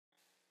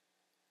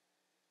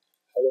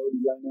Hello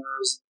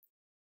designers.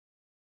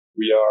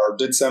 We are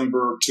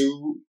December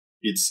 2,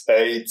 it's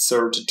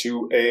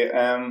 8:32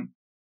 a.m.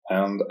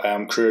 and I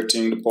am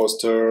creating the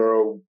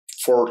poster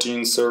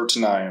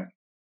 1439.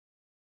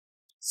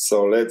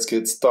 So let's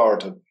get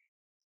started.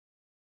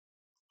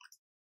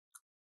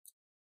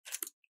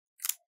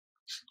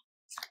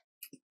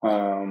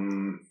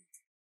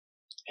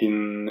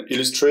 In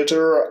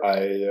Illustrator,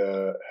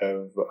 I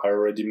have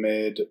already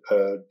made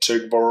a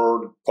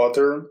checkboard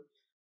pattern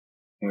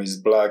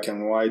with black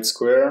and white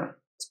square.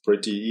 It's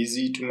pretty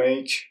easy to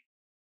make.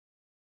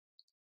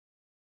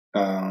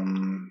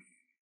 I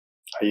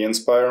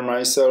inspire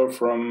myself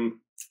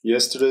from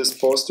yesterday's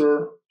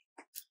poster.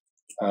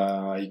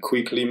 I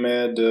quickly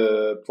made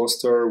a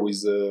poster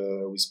with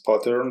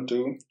pattern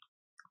too,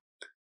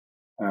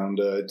 and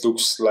it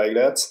looks like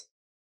that.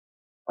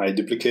 I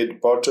duplicate the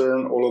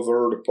pattern all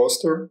over the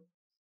poster,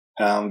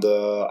 and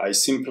I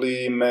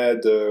simply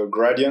made a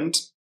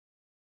gradient,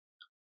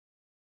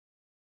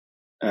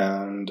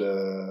 and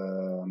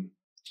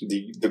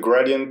the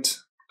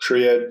gradient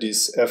create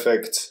this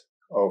effect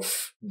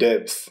of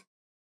depth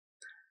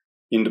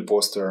in the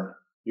poster.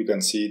 You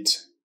can see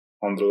it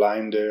on the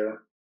line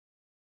there,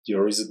 the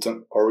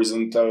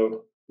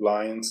horizontal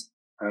lines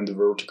and the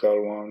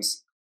vertical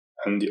ones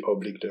and the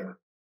oblique there.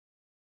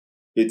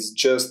 It's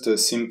just a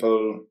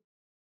simple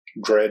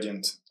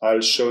gradient.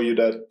 I'll show you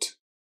that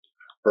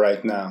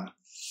right now.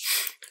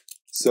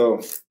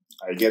 So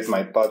I get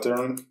my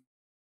pattern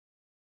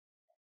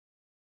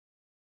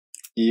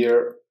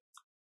here.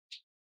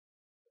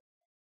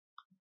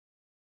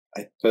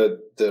 I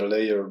put the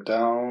layer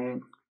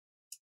down.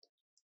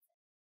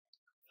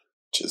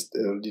 Just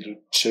a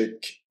little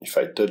check if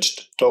I touch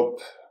the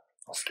top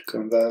of the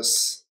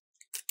canvas,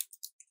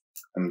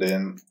 and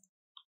then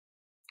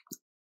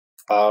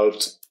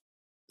Alt,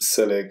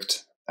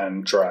 select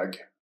and drag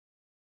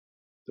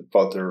the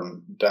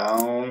pattern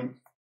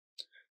down,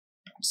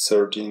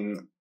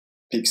 13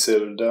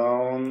 pixels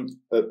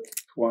down, up,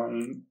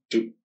 1,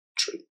 2,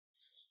 3.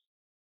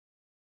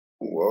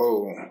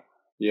 Whoa,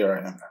 here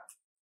I am.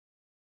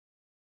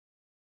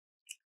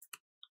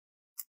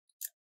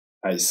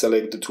 I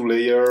select the two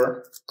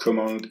layers,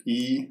 Command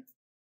E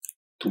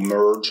to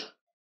merge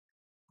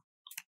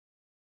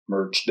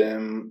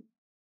them,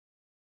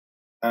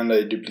 and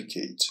I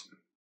duplicate.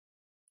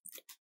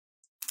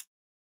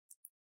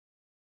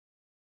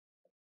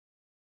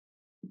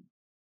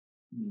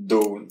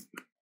 Done.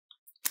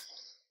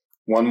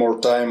 One more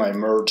time, I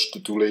merge the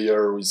two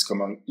layers with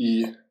Command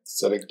E,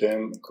 select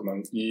them,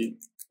 Command E,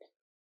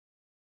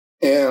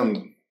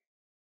 and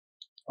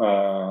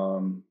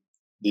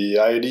the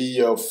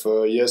idea of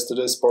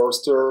yesterday's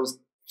poster,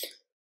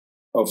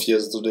 I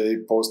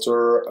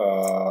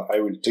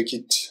will take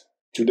it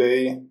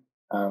today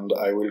and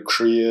I will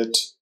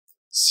create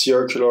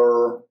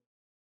circular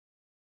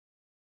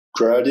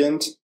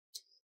gradient.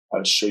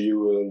 I'll show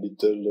you a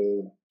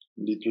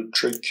little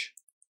trick.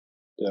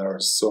 There are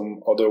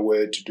some other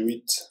way to do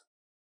it,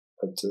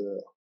 but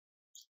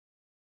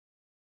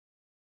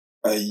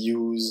I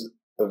use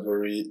a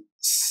very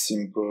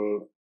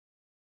simple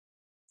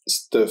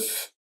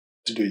stuff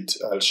to do it.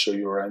 I'll show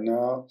you right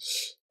now.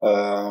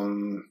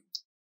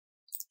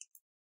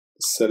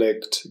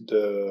 Select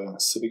the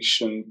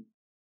selection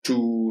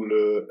tool,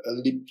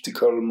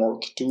 elliptical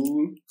mark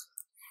tool.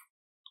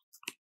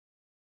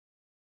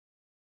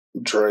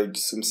 Drag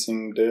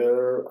something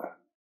there,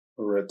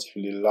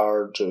 relatively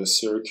large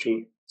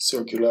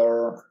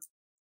circular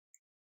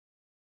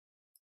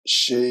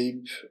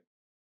shape.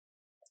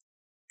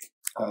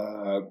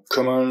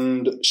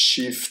 Command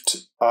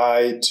Shift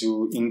I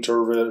to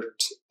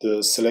invert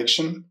the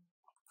selection.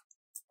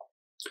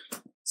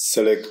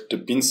 Select the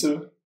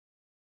pencil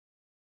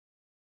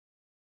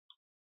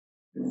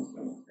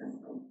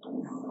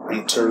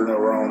and turn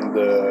around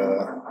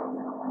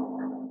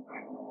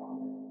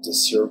the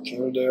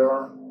circle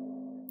there.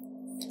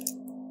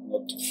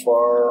 Not too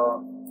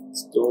far.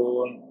 It's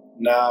done.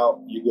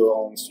 Now you go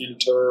on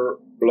Filter,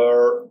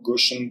 Blur,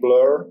 Gaussian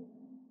Blur.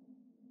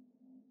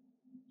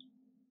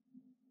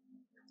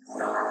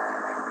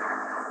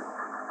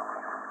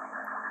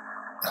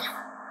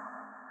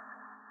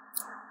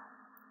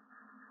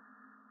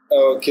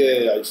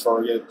 Okay, I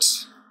forget.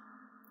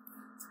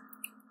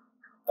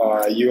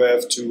 You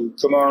have to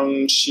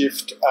Command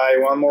Shift I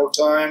one more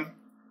time.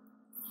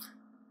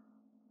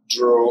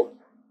 Draw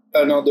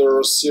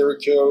another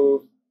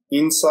circle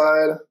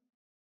inside.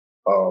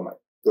 Oh my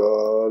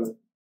god.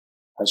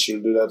 I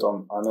should do that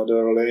on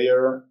another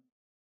layer.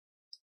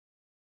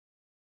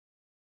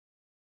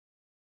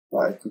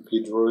 I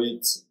quickly draw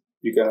it.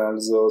 You can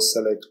also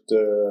select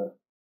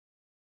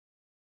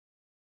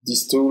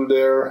this tool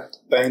there,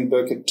 paint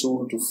bucket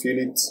tool, to fill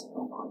it.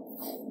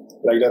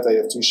 Like that I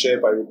have two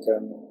shapes. I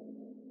can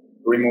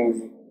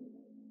remove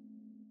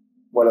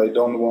what I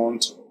don't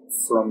want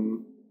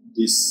from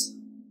this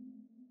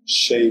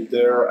shape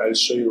there. I'll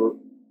show you,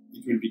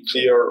 it will be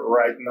clear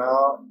right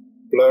now.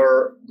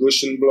 Blur,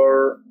 Gaussian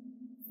blur.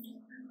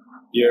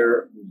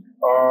 Here we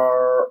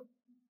are.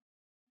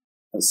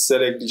 I'll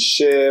select the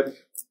shape,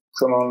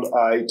 Command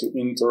I to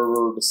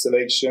interval the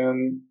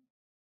selection,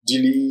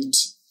 delete.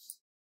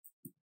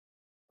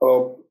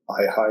 Oh,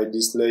 I hide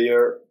this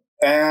layer,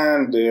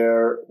 and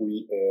there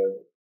we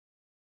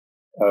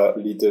have a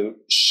little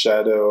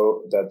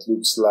shadow that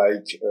looks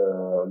like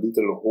a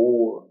little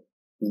hole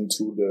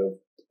into the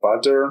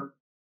pattern.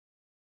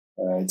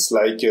 It's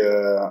like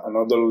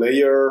another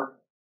layer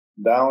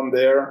down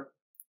there,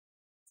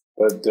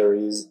 but there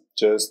is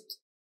just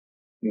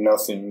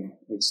nothing.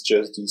 It's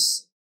just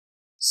this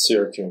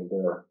circle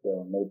there. There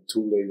are no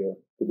two layers.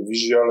 But the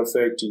visual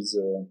effect is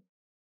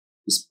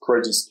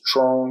pretty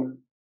strong.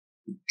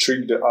 It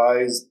tricks the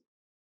eyes.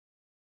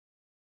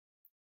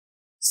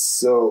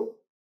 So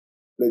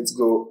let's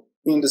go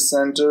in the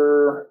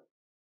center.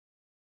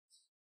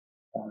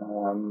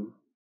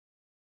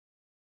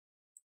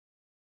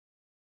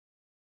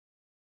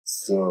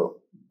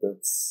 So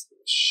that's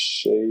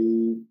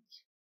shape.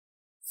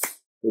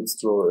 Let's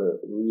draw a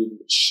real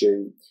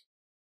shape.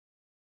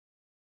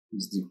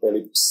 Use the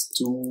ellipse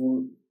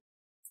tool.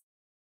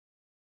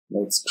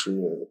 Let's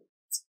create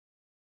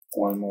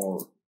one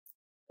more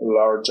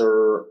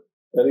larger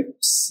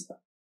ellipse.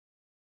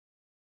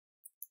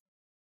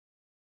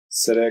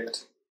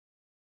 Select.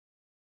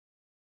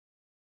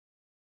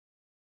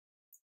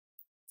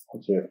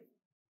 Okay,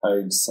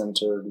 I'll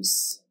center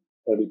this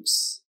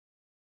ellipse.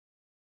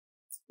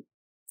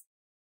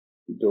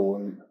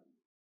 Don't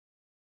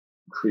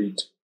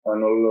create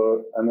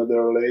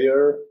another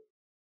layer.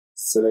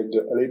 Select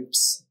the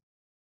ellipse.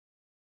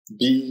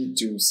 B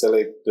to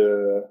select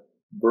the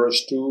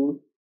brush tool.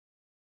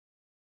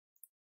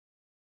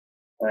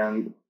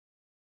 And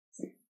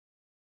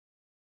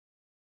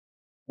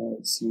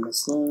it's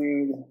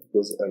missing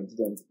because I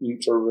didn't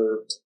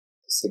invert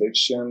the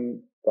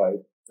selection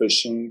by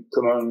pushing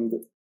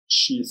Command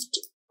Shift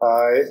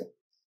I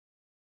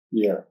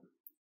here.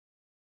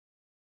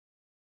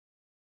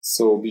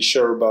 So be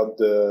sure about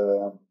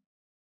the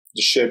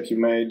shape you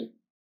made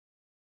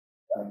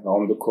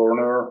on the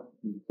corner,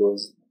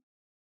 because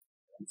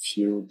if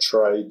you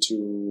try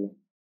to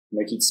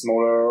make it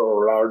smaller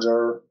or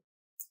larger,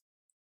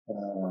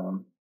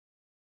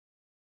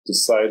 the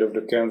side of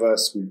the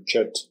canvas will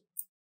cut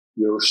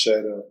your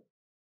shadow.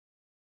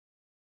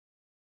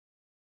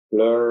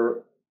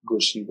 Blur,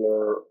 Gaussian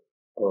blur,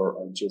 or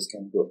I just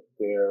can go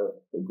there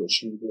for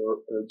Gaussian blur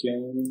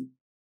again.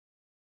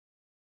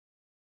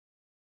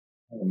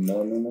 Oh,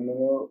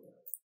 no.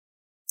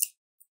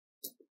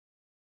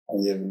 I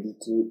have a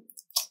little.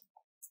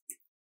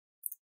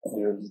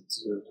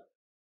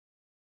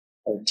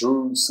 I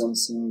drew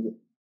something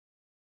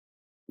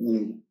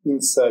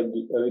inside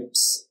the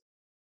ellipse.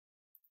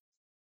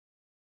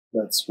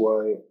 That's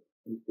why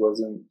it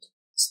wasn't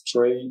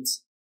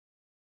straight.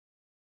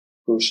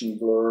 Gaussian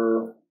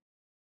blur.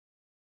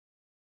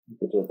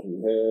 Look at what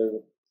we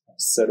have.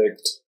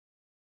 Select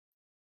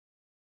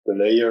the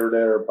layer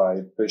there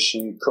by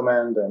pushing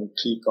Command and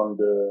click on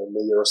the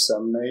layer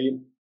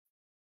thumbnail.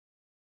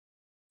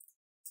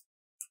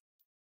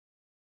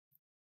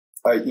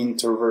 I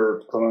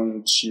invert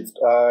Command Shift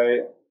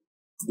I,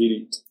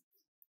 delete.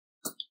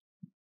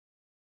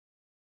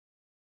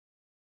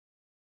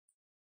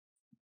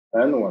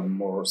 And one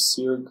more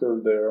circle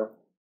there.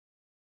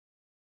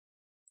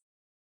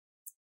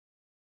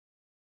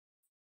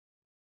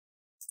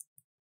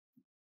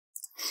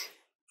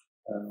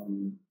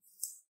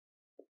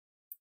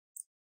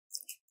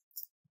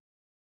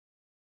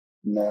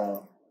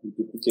 Now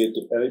duplicate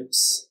the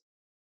ellipse.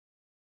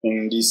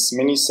 In this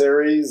mini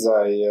series,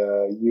 I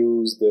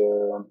used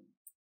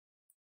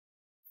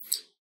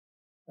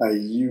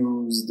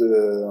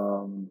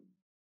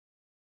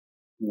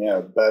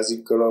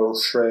basic color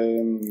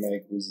frame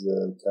made with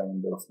a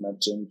kind of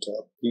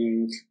magenta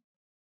pink,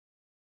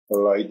 a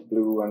light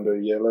blue and a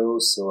yellow.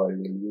 So I will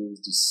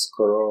use this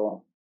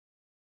color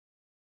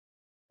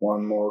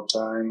one more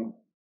time.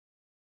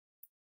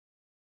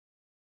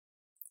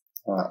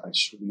 I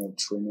should not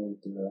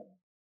remove the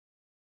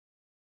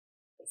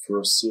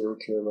first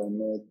circle I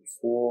made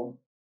before,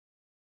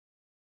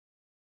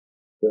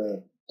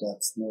 but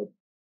that's not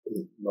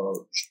a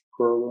large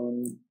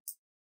problem.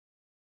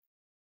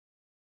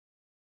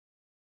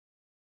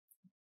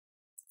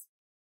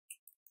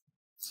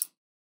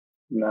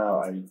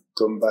 Now I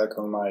come back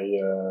on my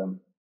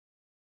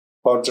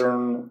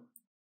pattern,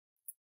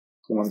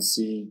 Command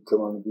C,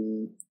 Command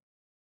V.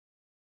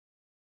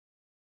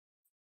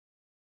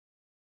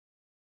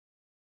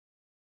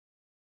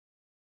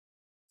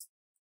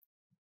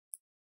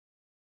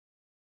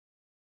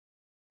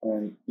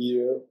 And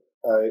here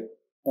I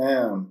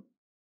am.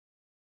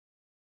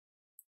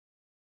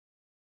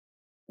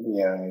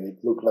 Yeah,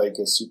 it looked like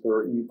a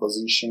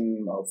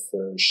superimposition of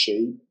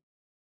shape.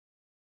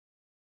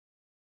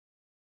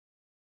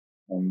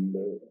 And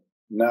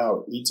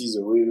now it is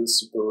a real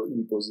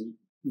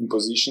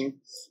superimposition,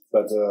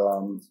 but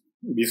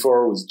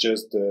before it was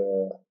just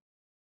the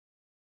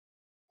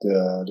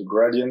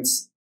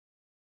gradients.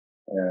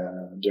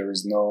 There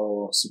is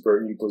no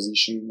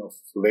superimposition of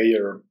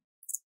layer.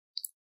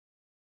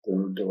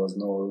 There was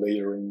no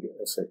layering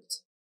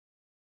effect.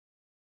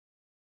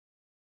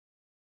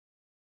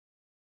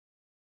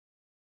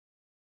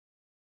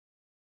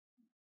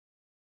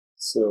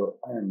 So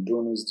I am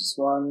done with this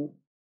one.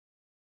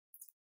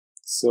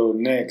 So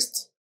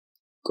next,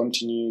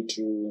 continue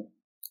to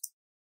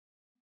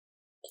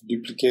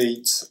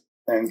duplicate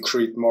and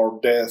create more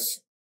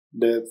depth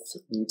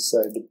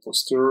inside the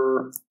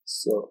poster.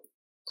 So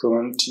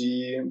Command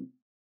T,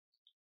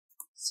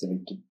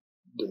 select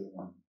the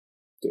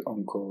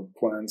anchor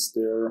points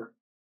there,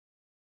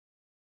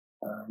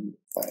 and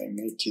I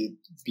make it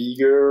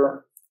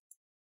bigger,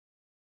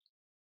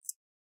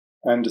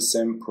 and the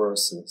same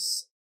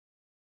process.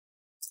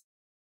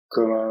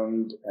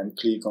 Command and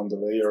click on the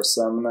layer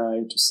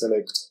thumbnail to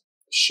select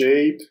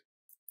shape.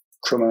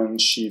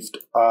 Command Shift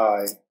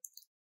I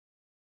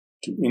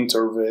to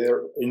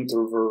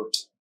introvert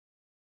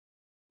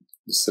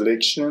the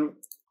selection.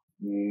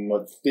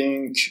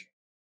 Nothing.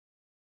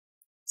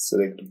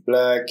 Select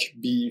black.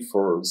 B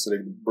for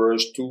select the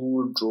brush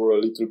tool. Draw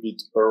a little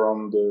bit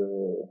around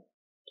the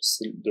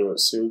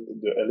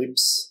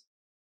ellipse.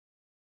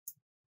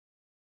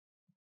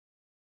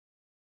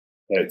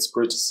 Yeah, it's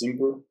pretty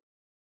simple.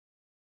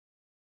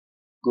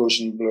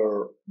 Gaussian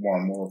blur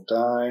one more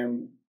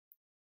time.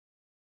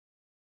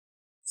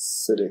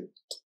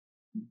 Select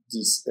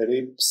this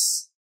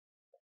ellipse.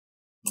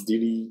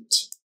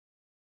 Delete.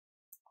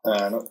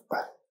 And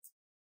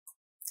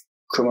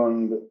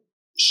Command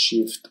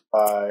Shift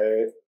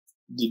I,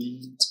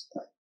 delete.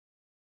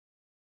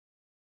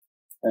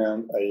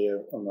 And I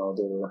have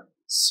another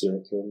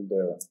circle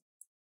there.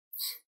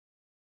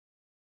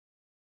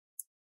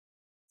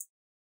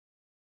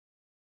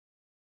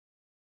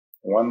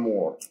 One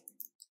more.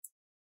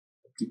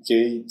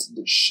 Duplicate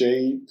the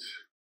shape.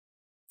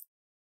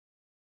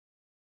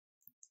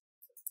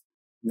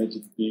 Make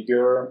it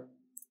bigger.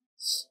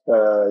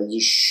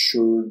 You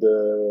should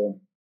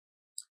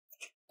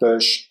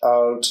push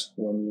Alt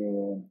when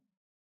you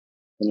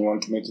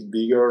want to make it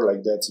bigger,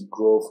 like that it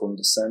grows from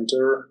the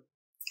center.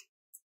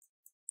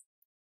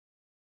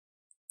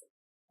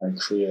 I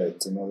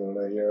create another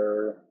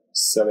layer.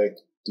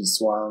 Select this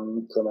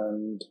one.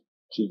 Command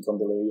click on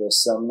the layer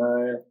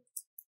thumbnail.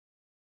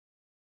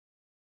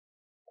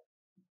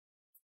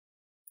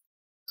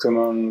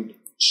 Command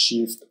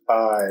Shift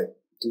I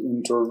to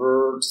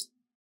introvert.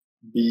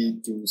 B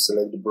to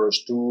select the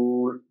brush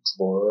tool,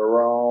 draw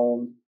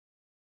around,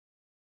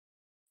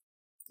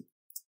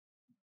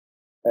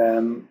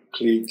 and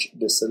click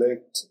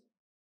deselect,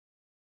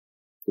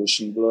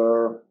 Gaussian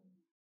blur.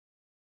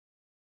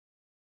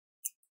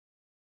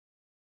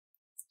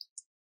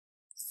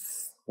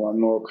 One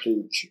more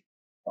click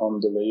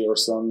on the layer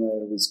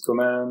thumbnail with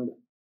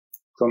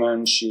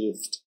Command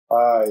Shift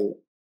I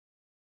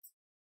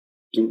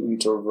to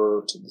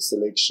introvert the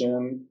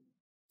selection.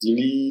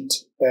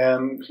 Delete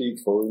and click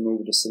for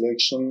remove the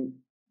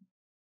selection.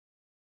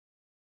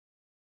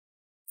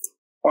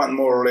 One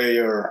more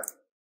layer.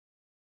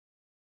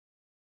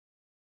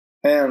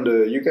 And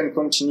you can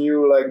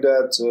continue like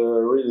that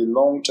really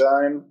long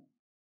time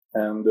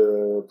and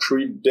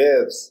create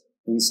depth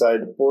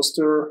inside the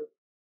poster.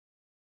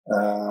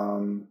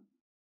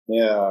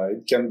 Yeah,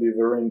 it can be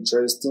very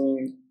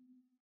interesting.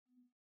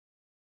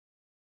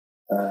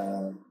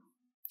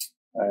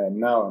 And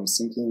now I'm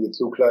thinking it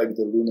looked like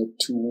the Looney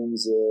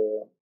Tunes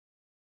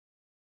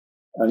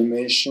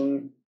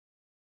animation.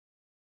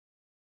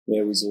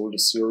 Yeah, with all the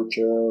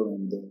circle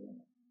and the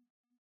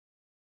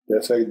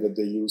effect that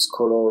they use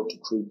color to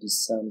create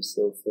this sense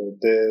of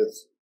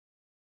death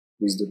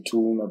with the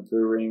tune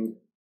appearing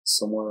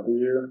somewhere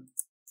here.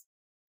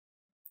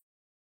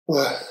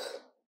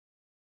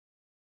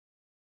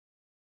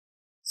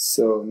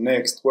 So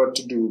next, what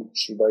to do?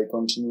 Should I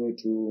continue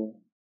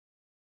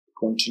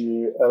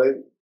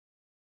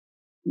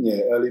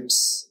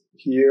ellipse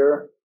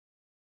here?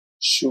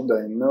 Should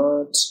I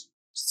not?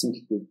 I think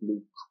it would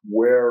look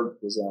weird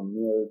because I'm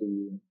near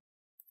the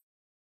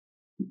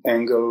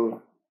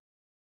angle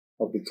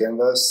of the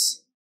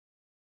canvas.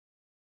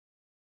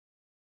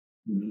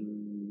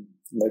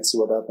 Let's see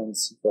what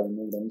happens if I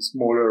make them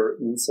smaller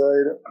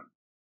inside.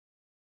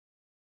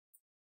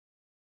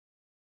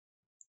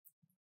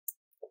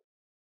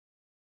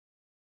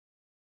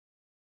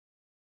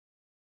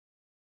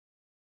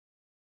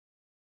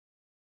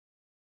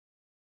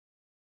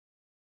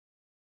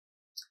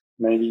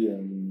 Maybe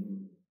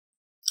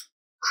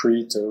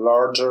create a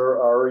larger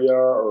area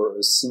or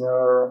a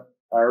thinner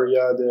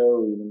area there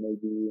will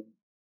maybe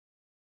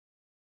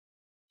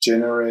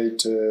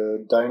generate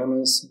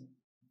dynamism.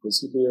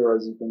 Because here,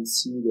 as you can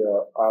see, they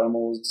are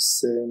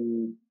almost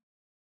the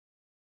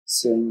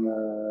same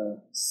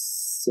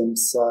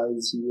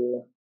size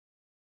here.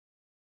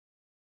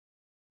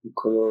 The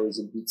color is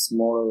a bit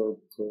smaller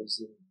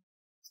because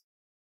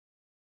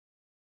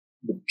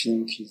the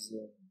pink is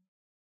a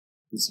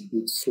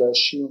bit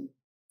flashy.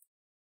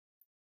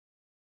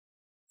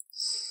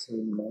 So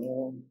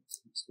now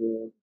it's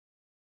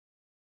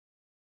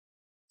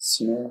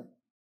thinner.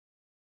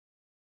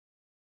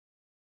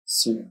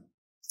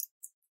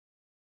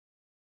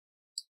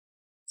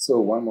 So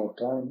one more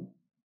time.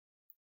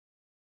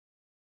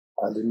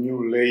 Add a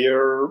new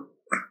layer.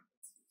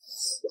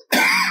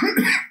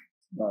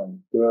 My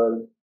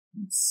God,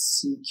 it's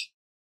sick.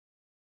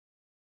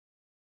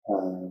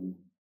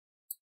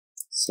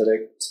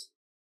 Select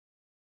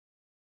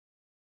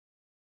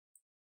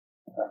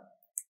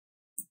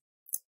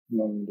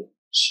and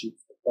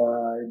Shift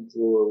I,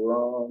 draw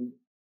around.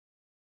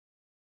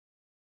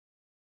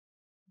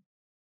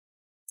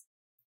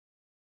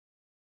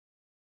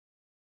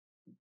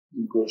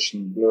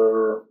 Gaussian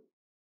blur.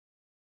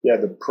 Yeah,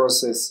 the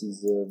process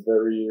is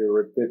very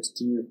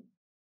repetitive,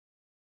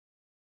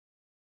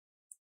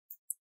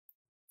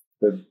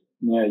 but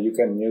yeah, you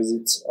can use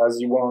it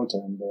as you want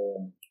and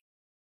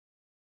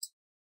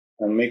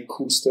make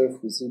cool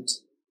stuff with it.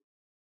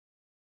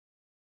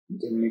 You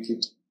can make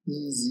it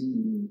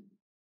easy.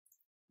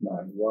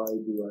 Now, why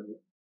do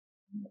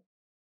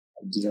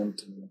I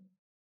didn't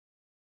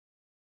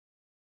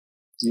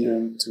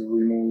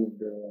remove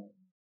the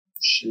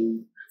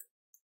shape,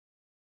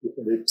 the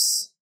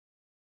ellipse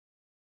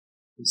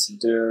is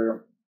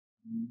there.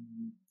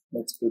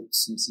 Let's put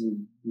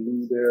something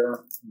blue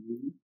there.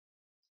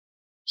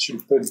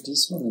 Should put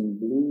this one in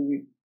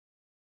blue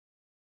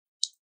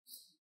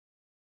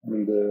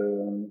and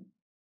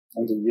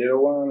the yellow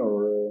one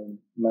or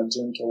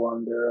magenta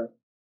one there.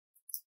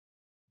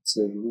 Let's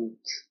have a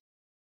look.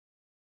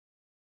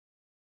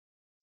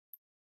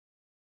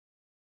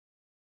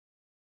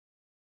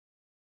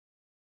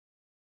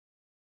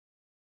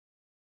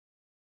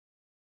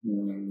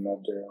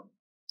 Not there.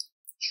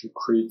 Should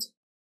create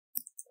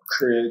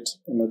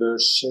another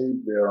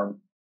shape there.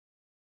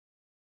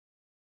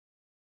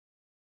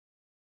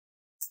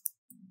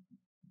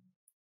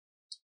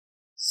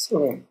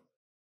 So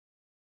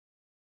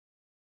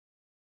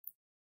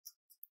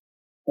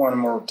one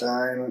more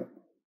time.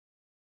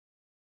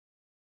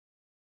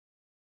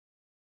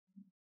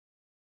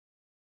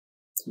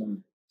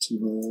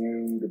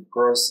 Continuing the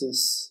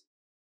process.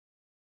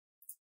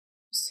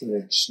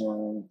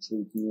 Selection,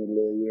 create new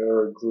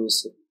layer,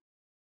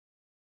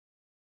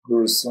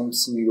 grow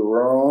something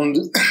around.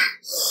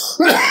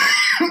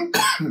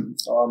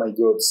 Oh my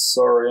god,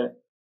 sorry.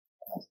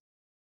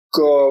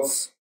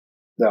 Cough.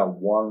 That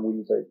 1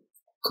 week like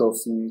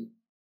coughing.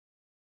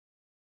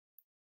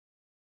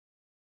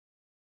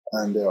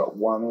 And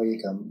 1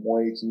 week I'm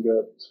waking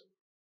up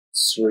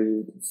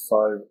 3 to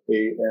 5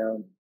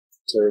 a.m.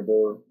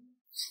 Terrible.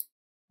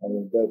 I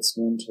mean, that's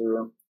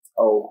winter.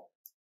 Oh.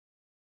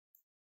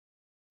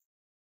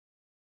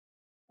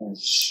 I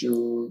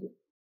should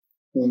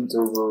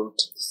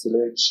introvert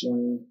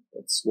selection.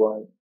 That's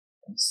why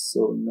I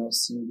saw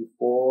nothing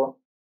before.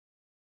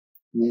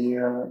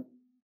 Here,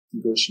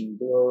 Gaussian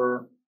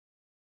blur.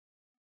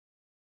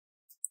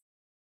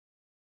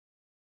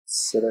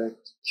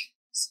 Select.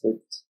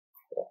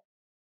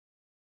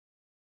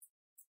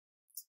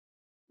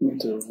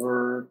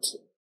 Introvert.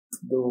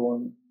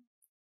 Done.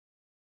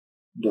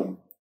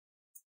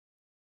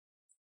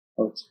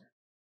 Okay.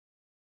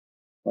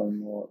 One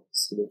more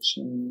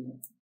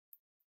selection.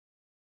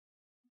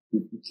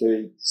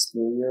 Duplicate this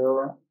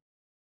layer.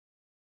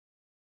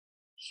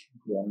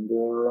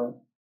 Render.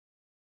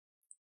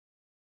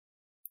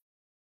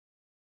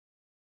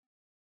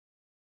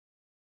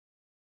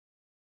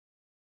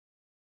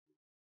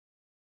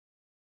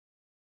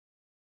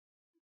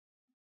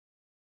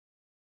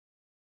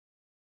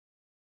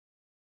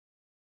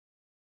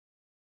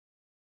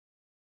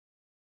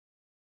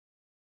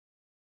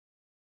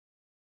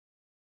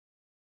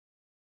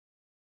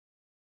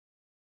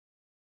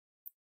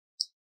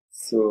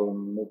 So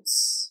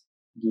let's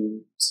give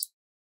it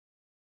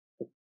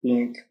a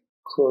pink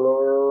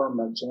color,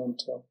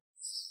 magenta,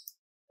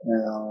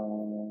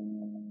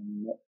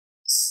 and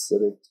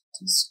select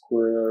the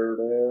square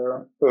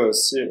there.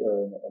 See,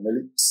 an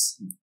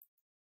ellipse.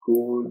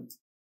 Cool.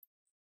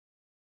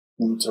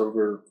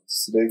 Introvert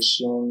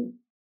selection.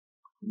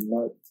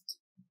 Not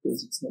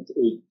because it's not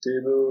a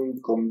table.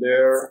 Come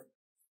there.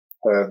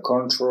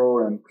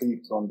 Control and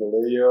click on the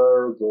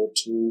layer. Go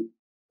to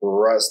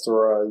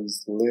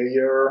rasterize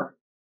layer.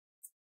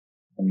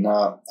 And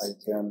now I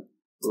can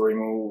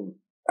remove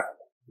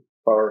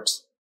part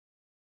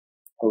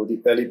of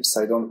the ellipse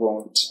I don't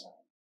want.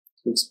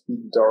 It looks a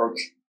bit dark,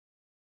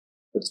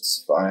 but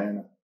it's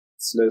fine.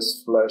 It's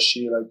less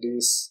flashy like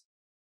this.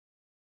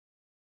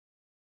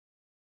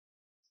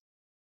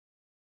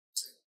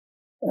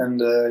 And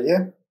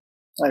yeah,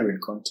 I will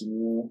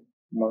continue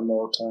one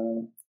more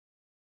time.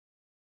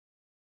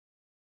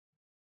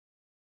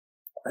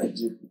 I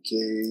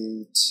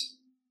duplicate.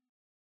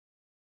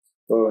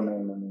 Oh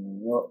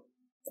no.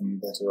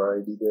 Better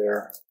ID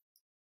there.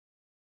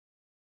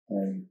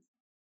 And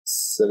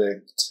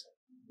select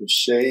the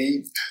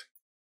shape,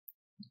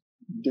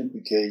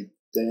 duplicate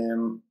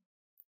them,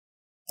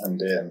 and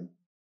then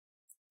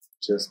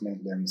just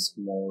make them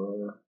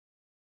smaller.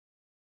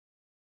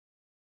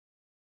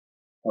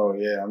 Oh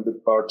yeah, and the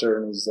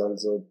pattern is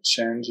also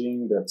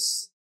changing.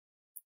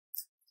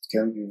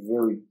 Can be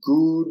very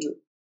good,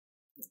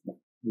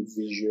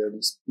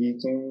 visually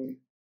speaking.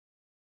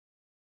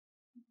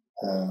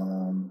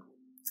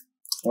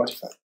 What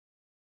if I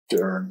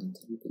turn it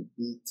a little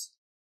bit?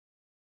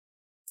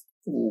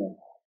 Ooh.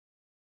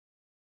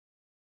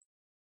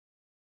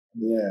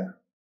 Yeah.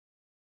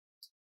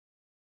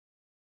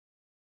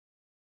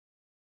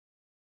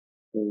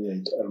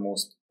 It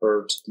almost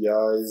hurt the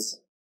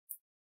eyes,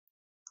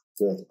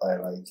 but I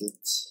like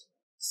it.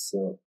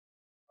 So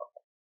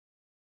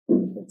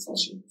let's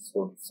check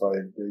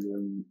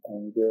 45-degree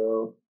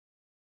angle.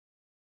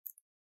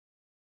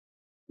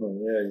 Oh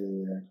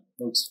yeah,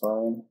 looks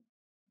fine.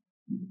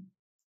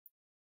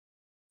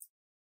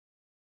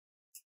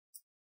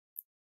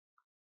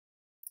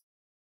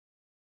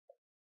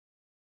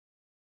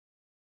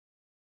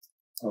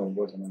 Oh,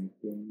 what am I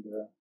doing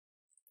there?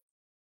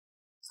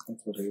 It's not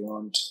what I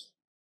want.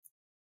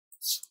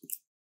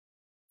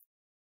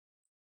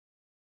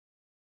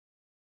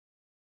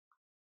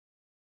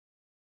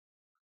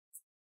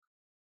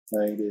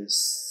 Like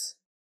this.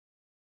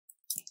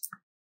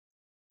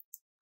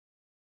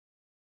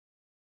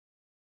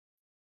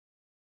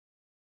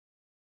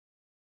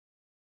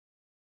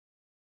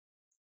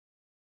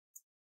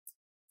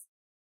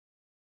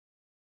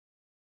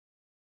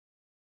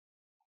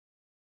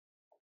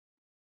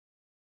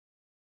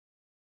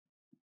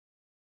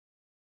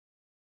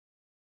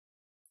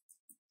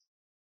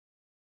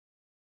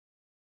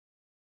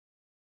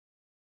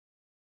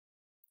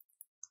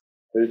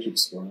 It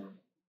looks fine.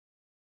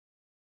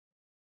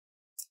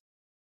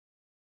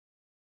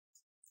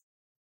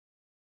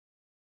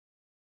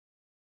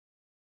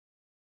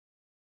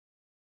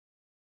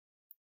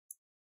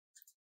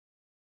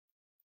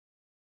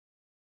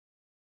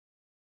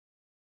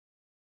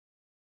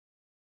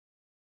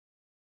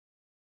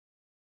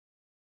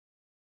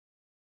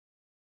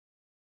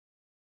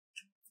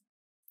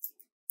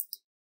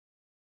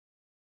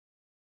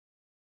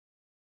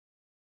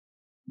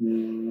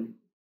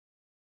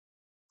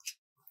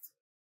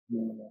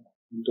 No,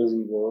 it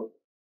doesn't work.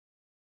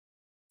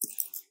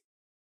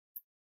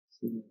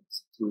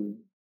 It's too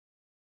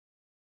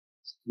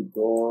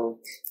dark.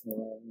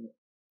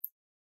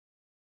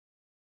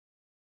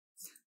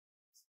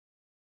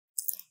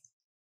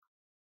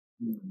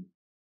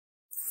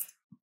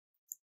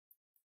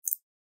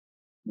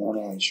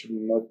 No, I should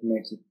not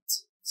make it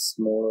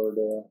smaller.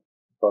 The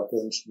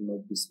pattern should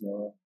not be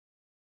smaller.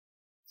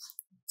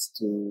 It's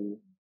too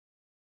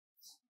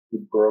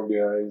broad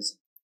the eyes.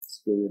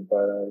 It's really a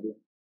bad idea.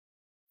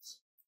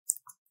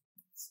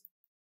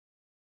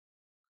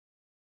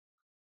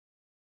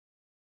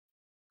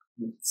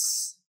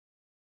 Let's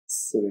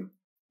select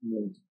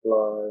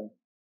multiply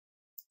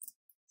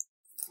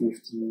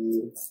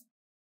 50.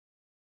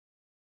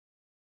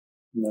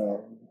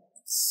 No,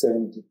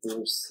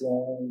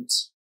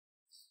 70%.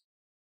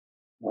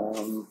 I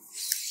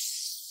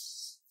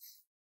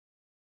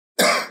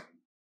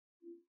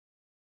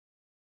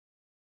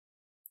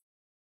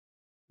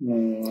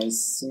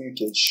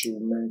think I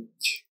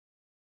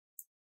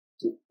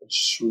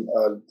should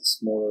add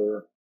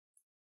smaller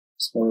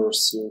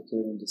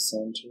circle in the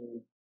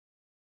center.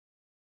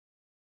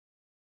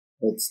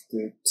 Let's do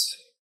it.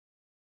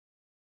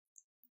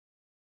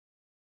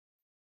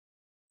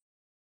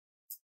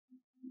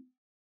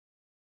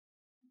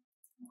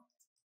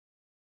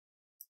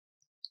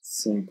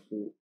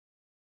 Simply.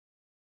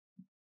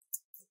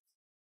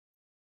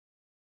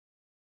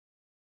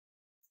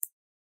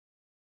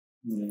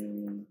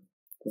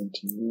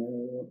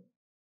 Continue.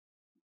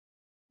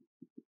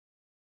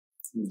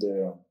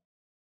 There.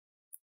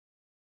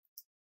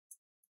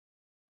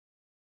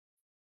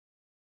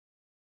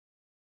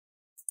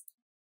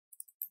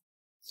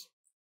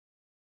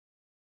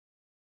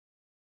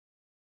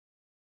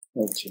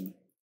 Okay.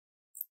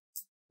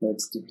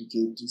 Let's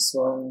duplicate this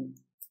one.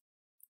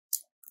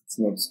 It's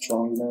not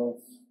strong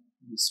enough.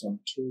 This one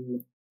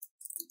too.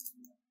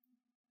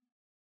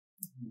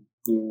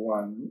 Do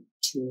 1,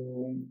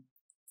 2.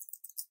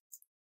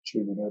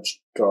 Should be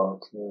much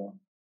darker.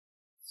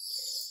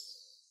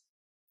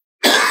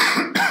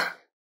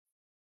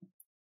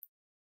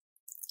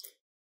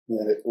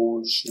 Yeah, they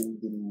all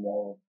should be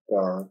more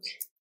dark.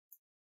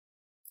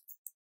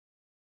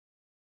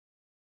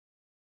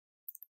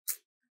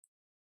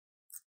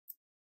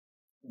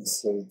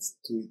 So let's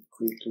do it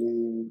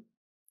quickly.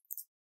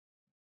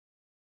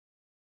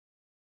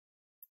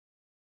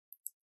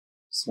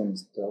 This one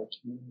is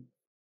darkening.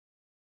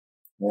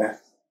 Yeah,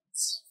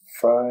 it's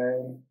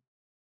fine.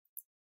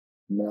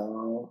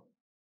 Now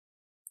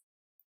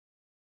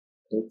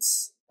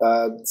let's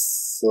add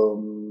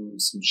some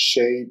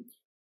shape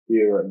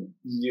here and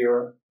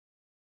here.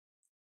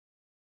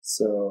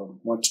 So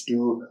what to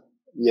do?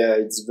 Yeah,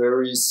 it's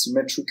very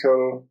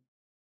symmetrical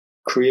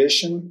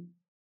creation.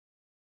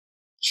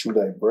 Should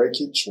I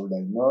break it? Should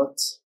I not?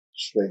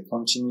 Should I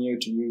continue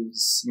to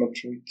use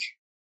symmetric?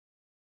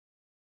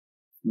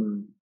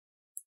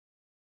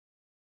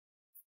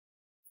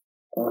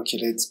 Okay,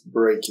 let's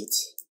break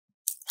it.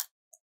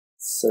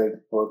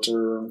 Select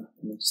pattern,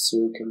 make a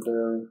circle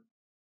there.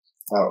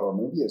 Or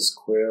maybe a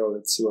square.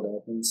 Let's see what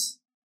happens.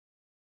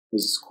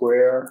 With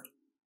square.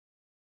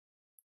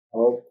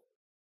 Hop.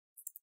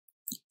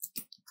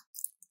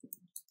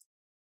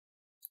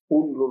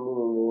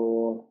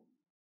 Ooh,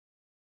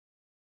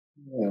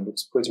 yeah,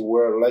 looks pretty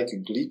well, like a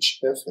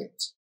glitch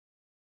effect.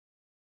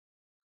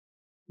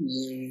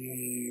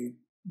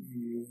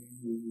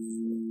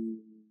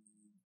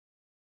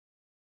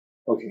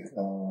 Okay.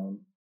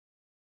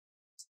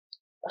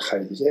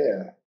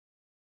 Yeah,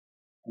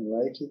 I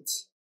like it.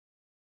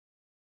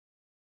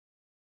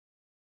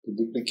 The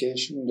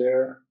duplication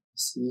there.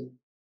 See,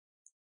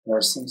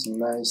 there's something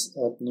nice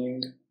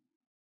happening.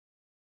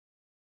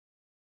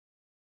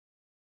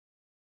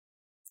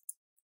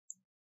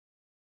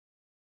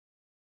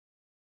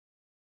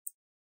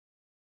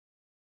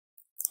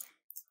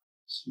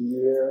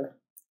 Here,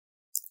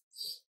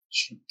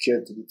 should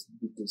get a little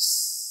bit the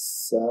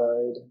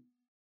side.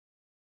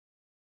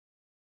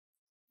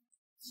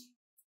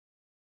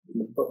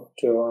 The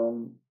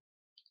bottom,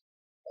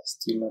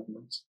 still not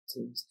much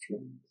straight.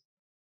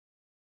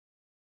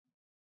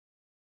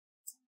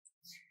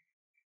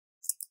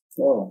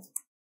 Oh,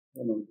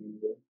 I don't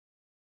think that.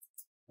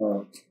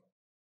 Okay.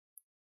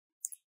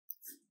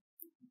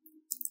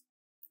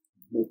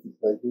 Make it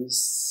like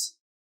this.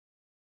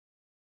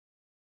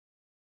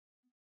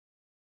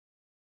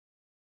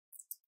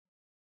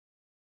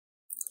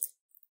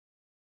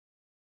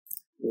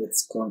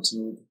 Let's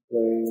continue to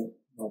play.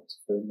 Not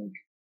very much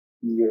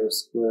bigger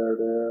square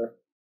there.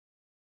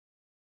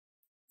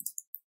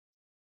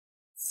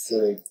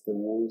 Select the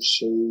whole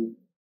shape.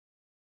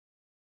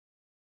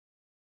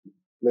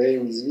 Play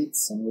with it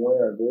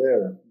somewhere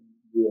there.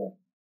 Yeah.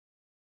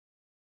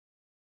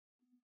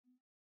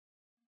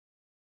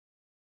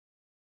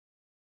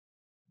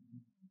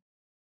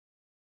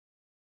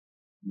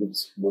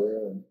 Looks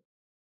weird.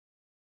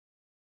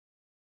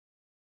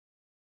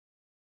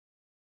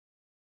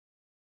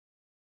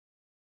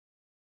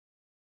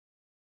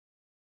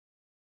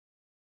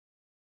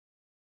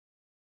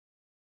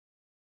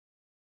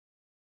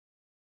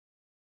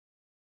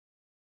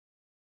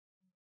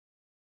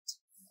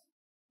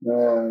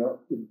 No,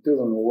 it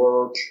doesn't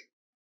work.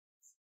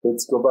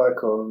 Let's go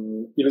back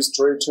on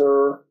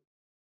Illustrator.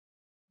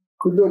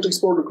 Could not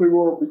export the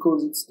clipboard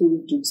because it's too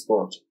big to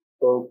export.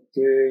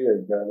 Okay,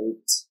 I got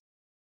it.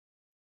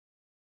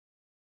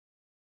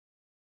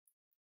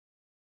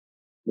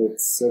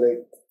 Let's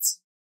select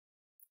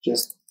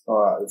just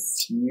a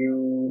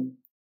few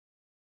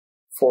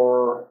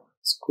 4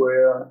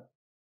 square.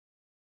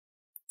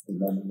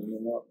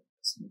 No.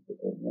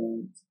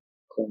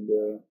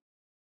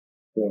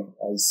 Okay,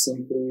 I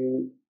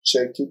simply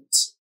check it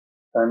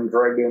and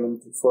drag them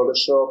into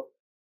Photoshop.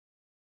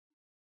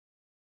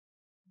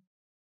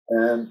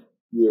 And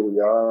here we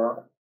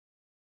are.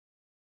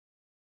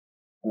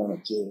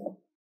 Okay,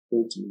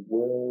 pretty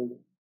well.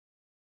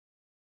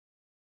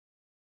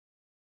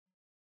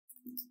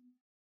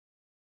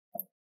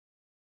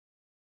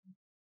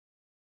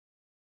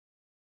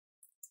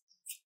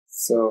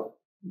 So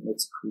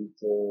let's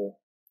create a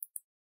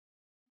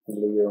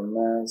layer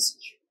mask.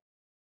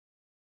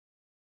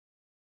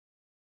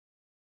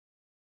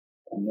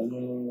 And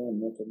then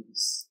not on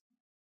this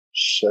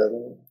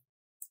shadow.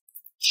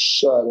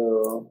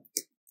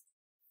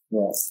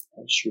 Yes,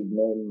 I should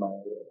name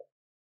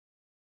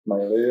my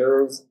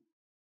layers.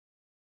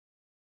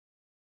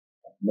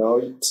 Know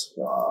it.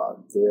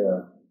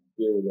 There.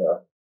 Here we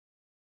are.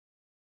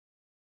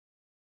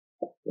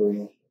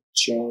 We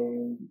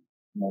change.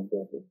 Not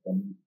that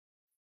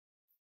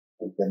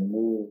I can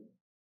move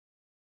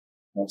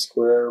my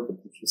square, but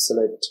if you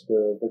select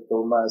the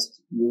vector mask,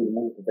 you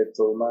remove the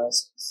vector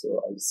mask.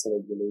 So I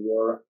select the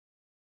layer.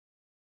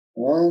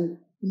 And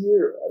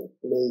here I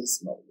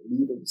place my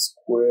little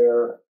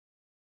square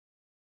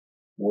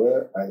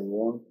where I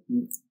want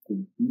it to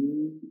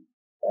be.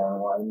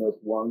 And why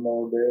not one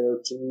more there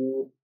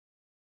too?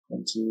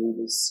 Continue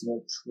the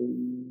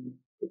symmetry,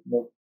 but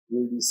not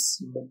really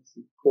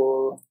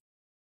symmetrical.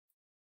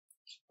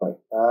 Like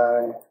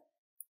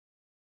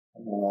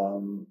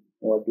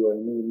what do I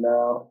need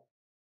now?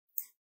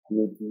 I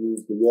need to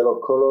use the yellow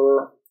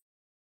color.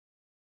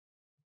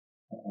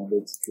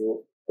 Let's draw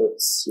a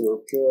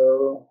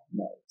circle.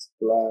 Now it's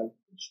black,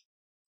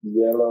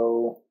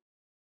 yellow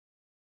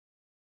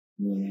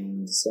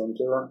in the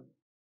center.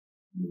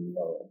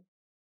 No.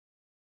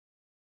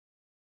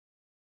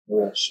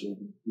 Where should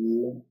it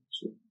be?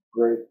 Should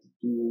break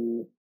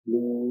to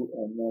blue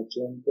and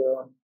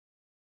magenta.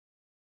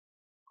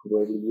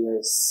 Probably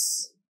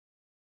yes.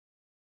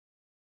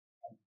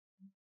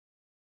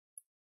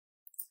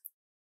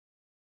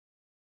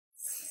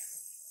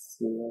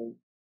 Select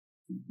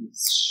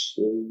this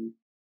shape.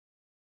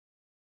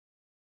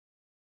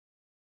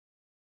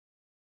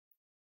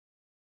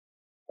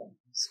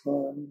 This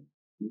one.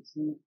 This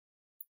one.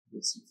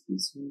 This is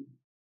this one.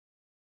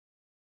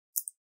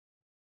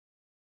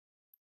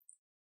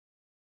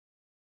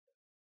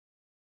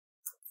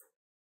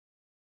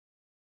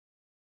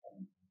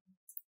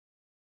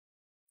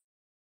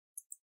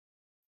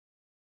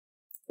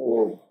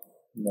 Oh,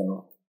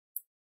 no.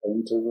 I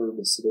enter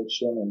the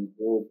selection and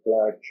draw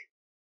black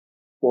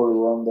all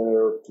around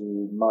there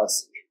to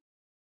mask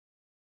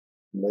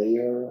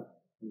layer.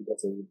 And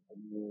that I will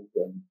move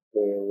and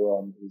play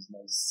around with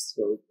my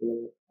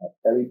circle,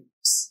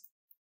 ellipse,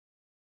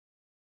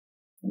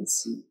 and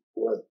see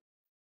what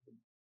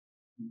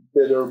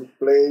better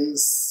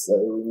place. I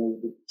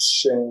remove the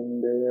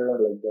chain there,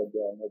 like that they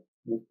are not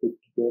put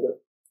together.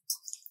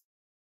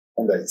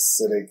 and I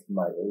select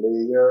my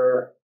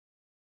layer.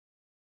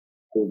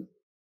 Good.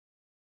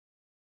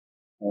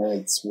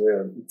 It's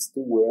weird. It's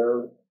too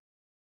weird.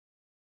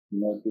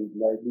 Not it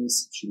like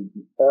this. It should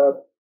be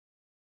up.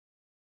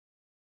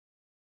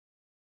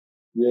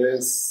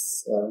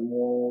 Yes,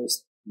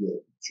 almost. Yeah,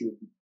 it should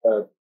be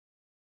up.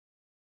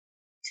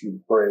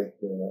 Should break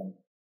the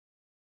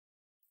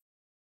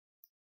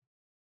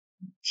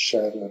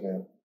shadow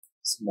there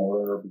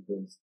smaller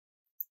because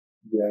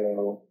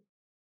yellow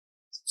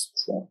is a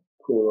strong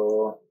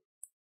color.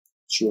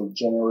 Should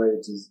generate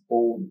its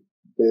own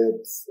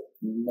depth.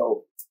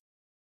 No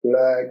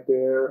black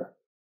there.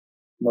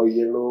 No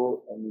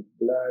yellow, and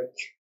black.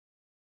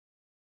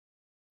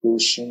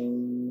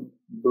 Pushing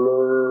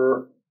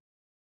blur.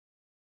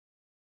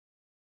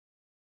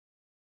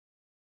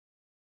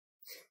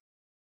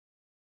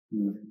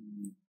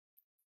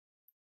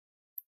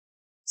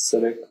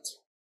 Select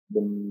the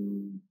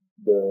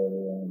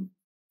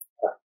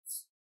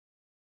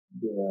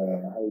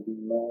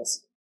hiding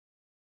mask,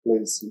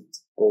 place it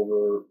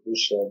over the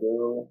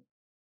shadow.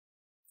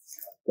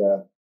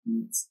 That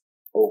it's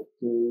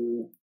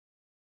okay.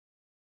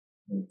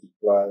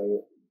 Multiply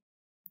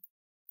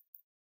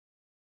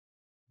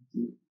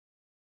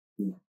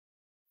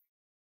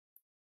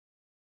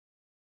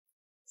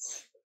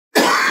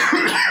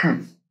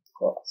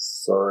oh,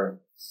 sorry.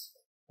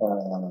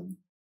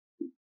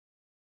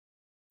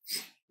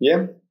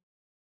 Yeah.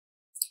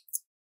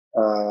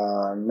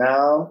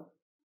 Now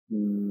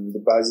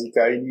the basic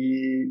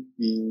ID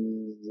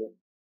is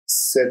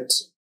set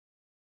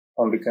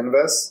on the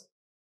canvas,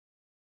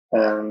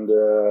 and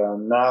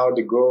now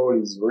the goal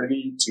is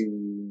really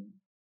to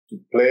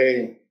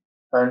play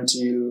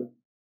until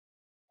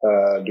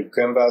the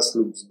canvas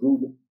looks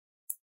good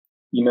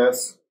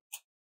enough,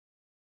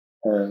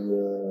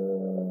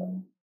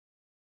 and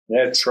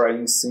yeah,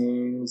 trying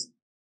things,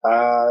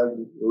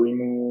 add,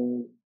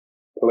 remove,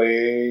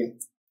 play,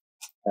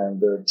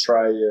 and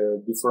try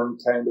different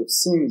kind of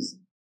things,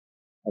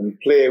 and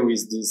play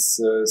with this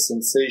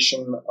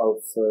sensation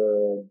of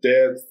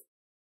depth,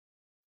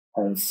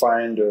 and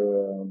find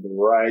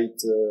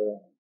the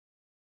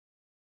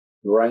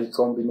right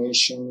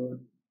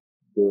combination,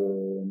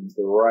 the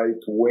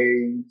right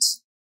weight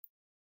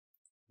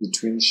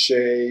between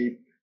shape,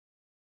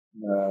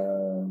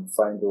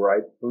 find the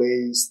right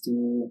place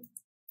too,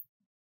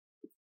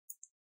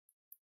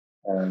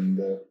 and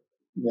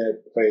yeah,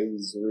 play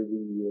is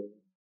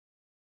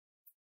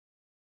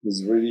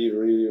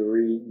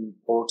really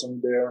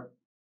important there.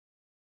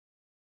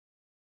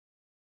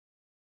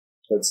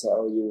 That's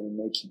how you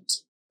make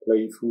it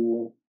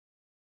playful.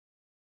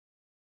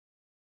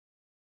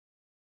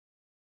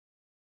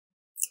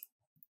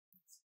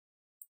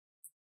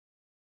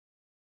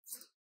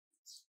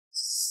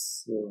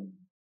 So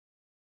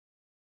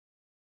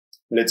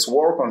let's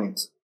work on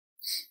it.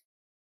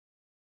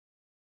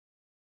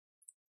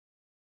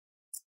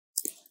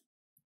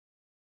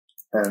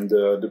 And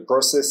the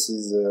process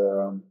is,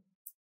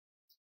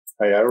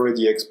 I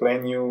already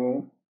explained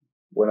you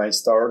when I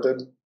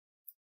started.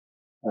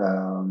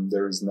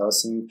 There is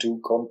nothing too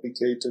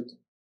complicated.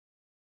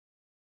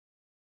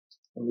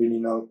 Really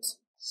not.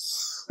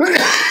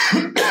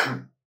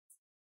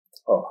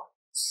 Oh.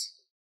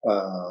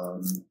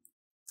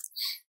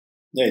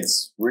 Yeah,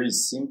 it's really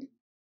simple.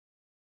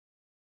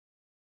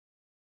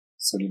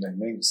 So did I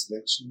make the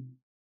selection?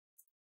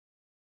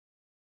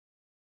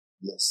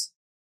 Yes.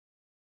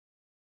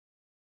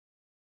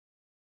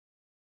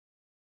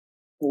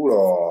 Ooh,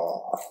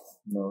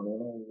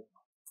 no.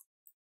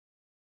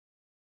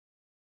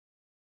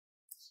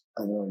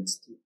 I know it's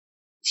the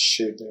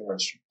shape there I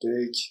should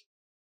take.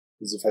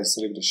 Because if I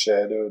select the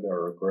shadow, there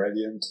are a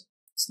gradient.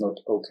 It's not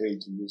okay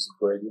to use a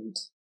gradient.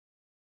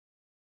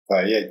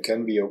 Yeah, it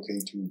can be okay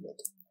too,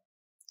 but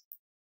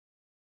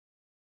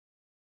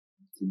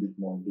it's a bit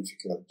more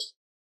difficult.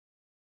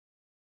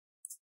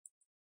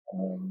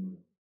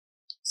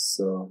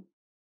 So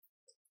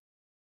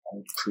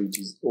I'll create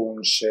his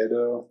own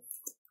shadow.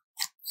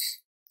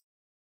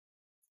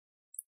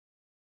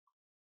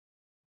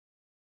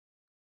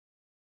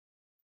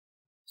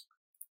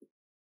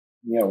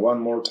 Yeah, one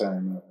more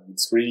time.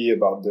 It's really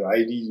about the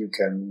ID you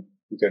can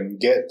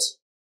get,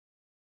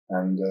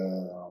 and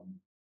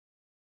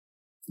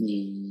the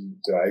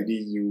ID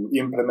you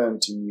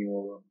implement in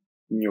your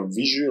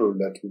visual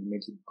that will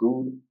make it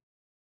good.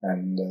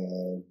 And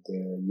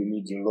you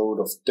need a load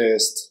of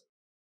tests,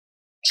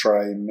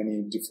 try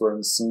many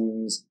different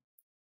things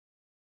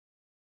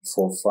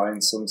before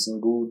find something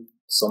good.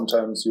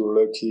 Sometimes you're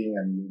lucky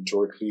and you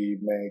directly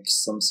make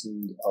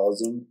something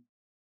awesome.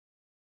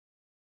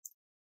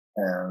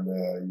 And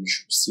you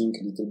should think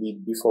a little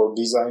bit before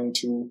design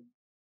too,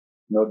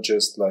 not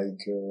just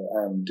like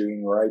I'm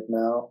doing right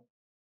now.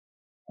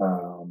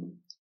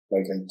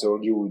 Like I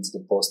told you, it's the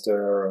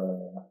poster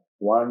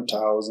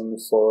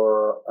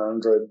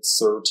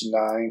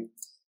 1439.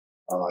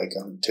 I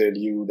can tell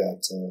you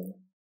that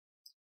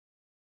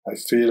I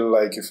feel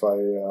like if I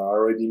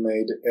already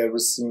made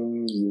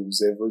everything,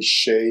 use every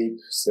shape,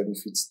 then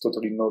if it's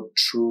totally not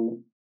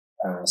true,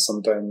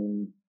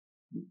 sometimes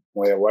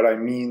Well, what I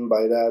mean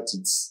by that,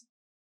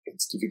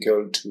 it's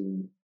difficult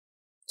to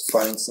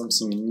find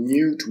something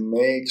new to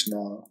make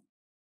now,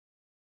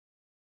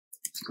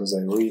 because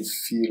I really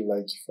feel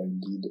like if I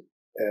did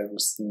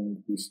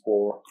everything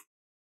before,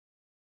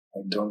 I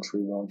don't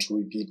really want to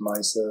repeat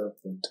myself,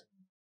 but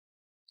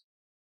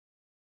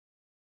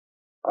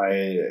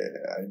I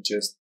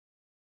just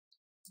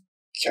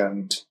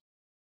can't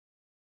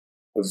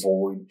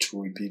avoid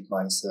to repeat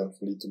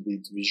myself a little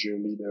bit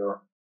visually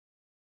there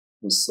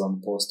with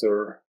some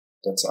poster.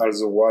 That's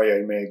also why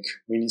I make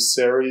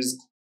mini-series.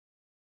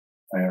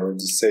 I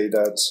already say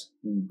that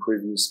in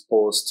previous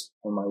post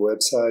on my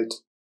website,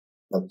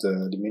 but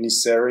the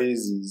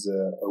mini-series is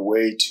a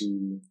way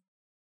to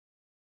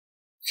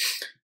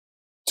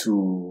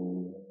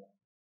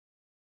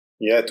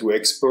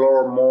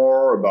explore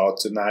more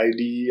about an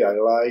idea I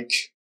like,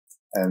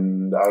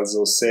 and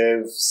also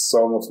save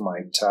some of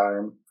my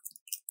time,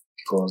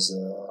 because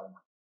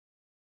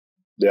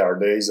there are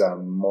days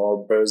I'm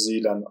more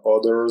busy than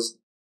others,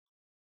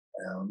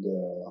 and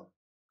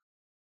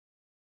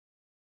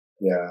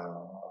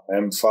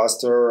I'm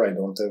faster. I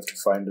don't have to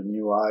find a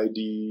new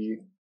idea,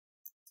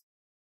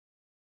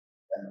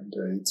 and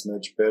it's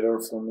much better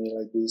for me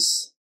like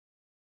this.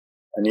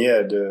 And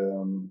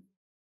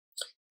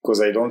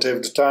because I don't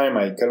have the time,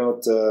 I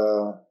cannot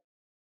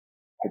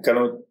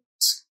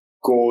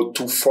go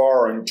too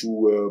far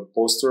into a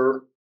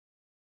poster,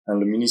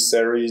 and the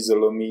mini-series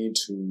allow me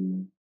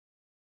to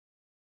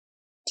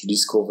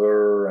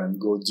discover and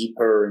go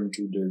deeper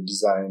into the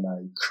design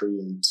I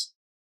create.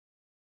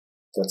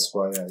 That's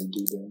why I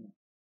do them.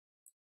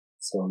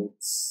 So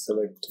let's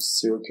select a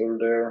circle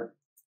there.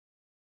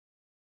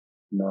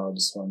 No,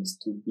 this one is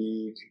too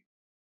big.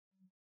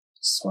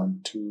 This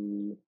one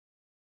too.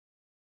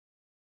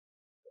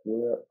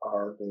 Where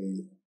are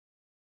they?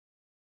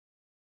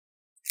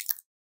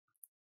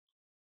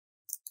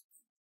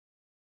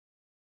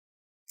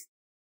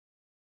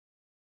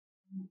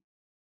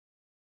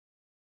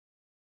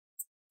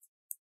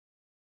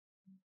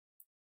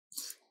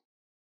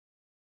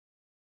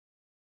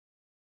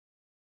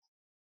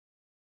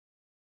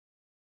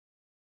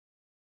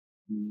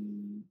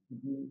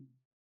 Mm-hmm.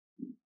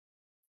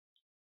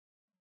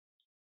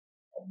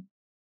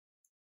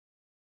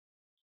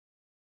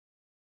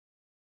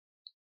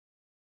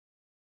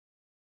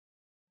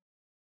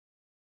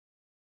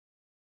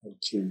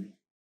 Okay.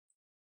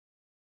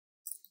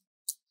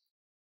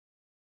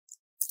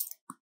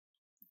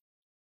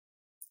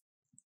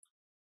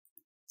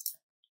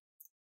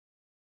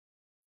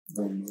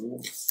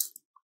 Remove.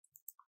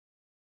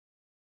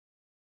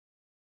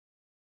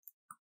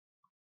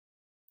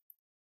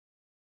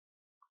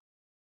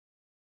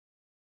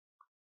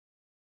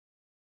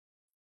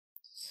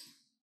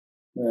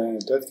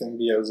 That can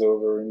be also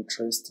very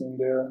interesting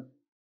there.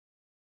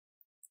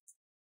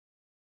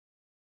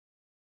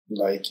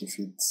 Like if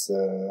it's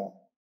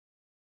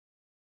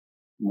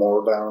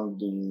more than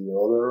the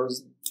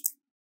others.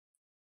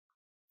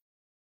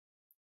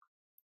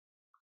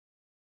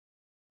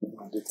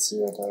 Let's see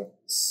what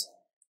happens.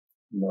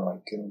 No,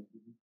 I can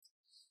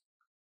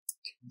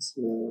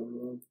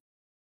cancel.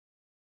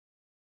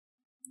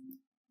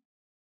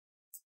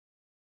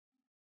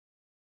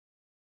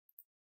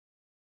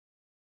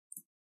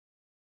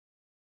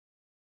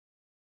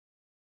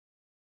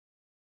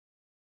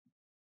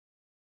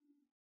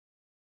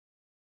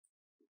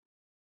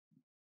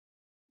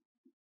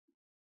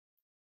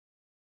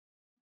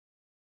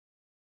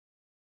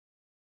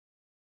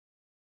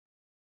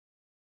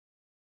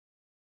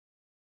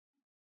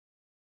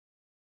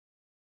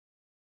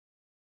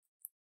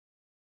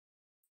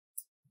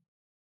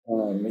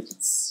 Make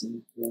it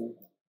simple.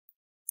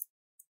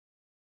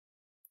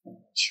 I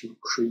should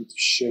create a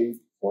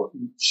shape for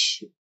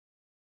each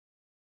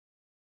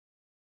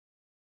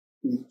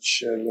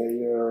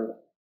layer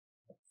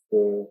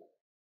of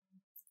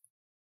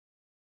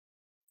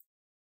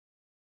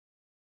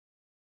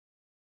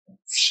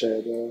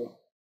shadow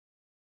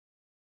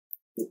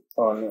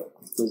on it,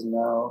 because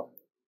now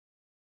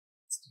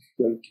it's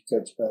difficult to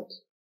catch that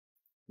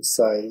the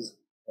size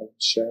of the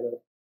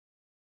shadow.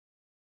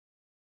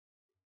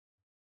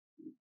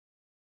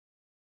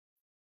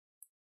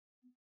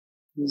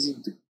 Is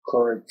it the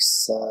correct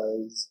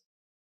size?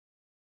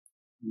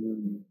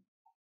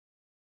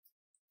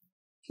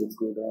 Should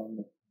go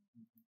down.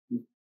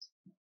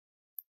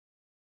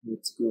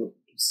 Let's go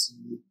to see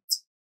it.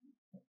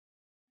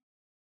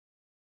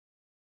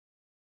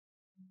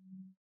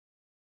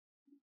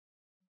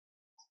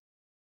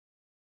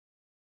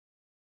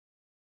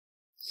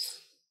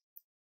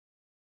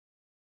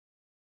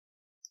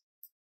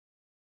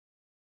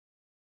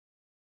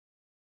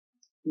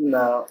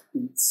 Now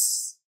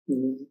it's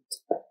neat.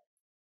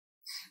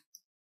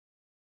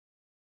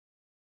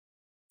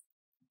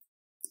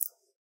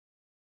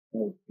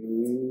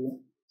 Okay,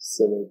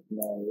 select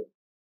my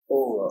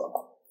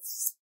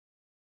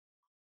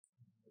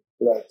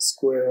black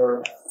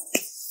square.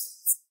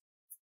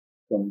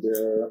 From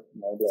there,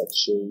 my black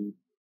shape.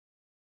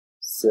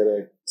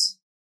 Select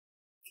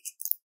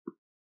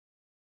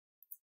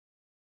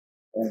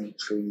and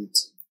create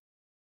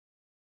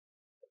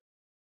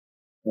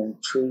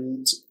and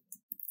create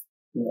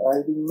an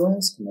ID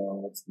mask.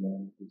 Now let's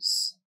name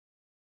this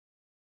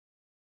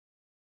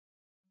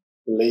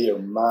layer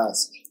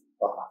mask.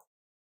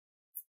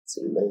 It's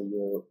a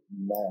layer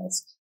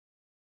mask.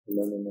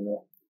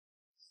 No.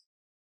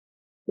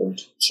 Go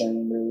to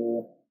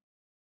chamber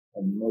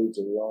and move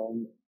it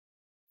around.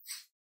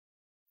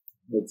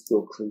 Let's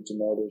go create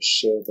another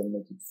shape and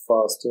make it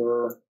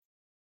faster.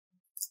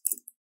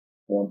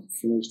 I want to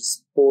finish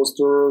this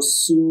poster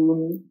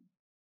soon.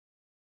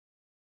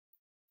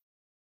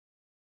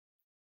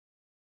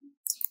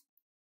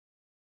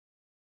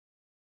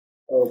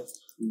 Up,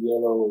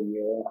 yellow,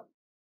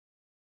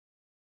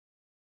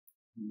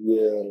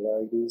 yeah,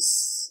 like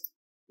this.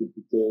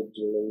 Duplicate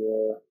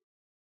layer,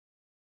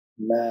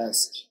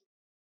 mask.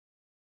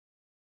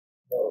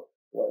 Oh,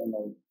 what am I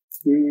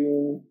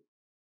doing?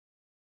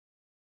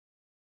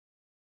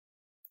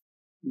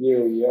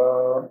 Here we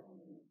are.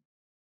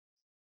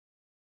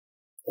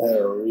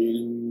 There are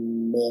really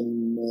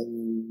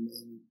many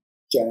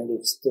kind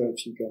of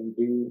stuff you can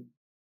do.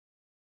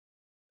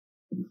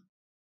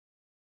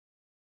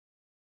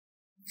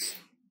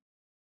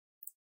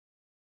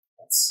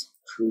 Let's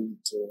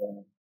create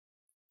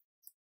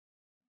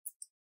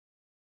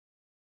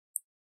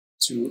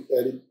two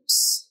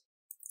ellipses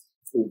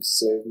to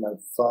save my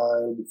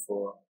file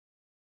before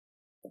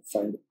I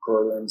find the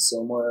problem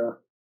somewhere.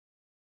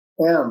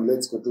 And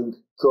let's go drink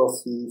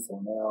coffee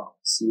for now.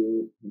 See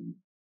you in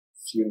a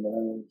few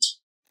minutes.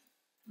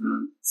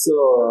 So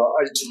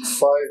I took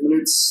 5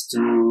 minutes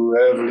to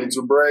have a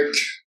little break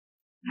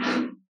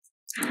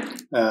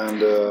and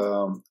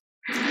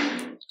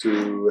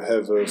to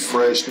have a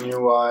fresh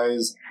new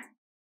eyes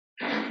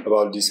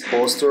about this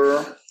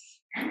poster.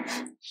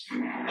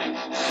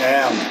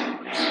 And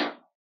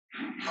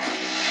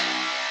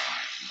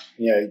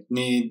yeah, it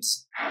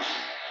needs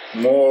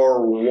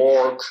more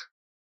work,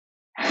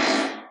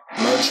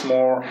 much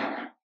more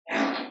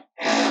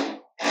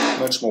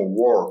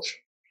work,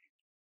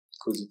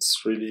 because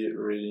it's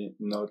really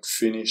not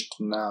finished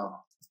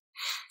now.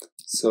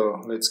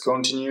 So let's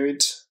continue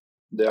it.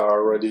 There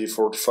are already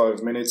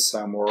 45 minutes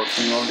I'm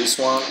working on this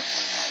one,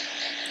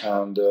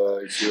 and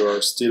if you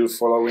are still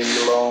following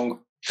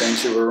along,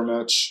 thank you very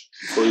much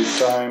for your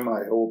time.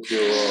 I hope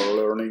you are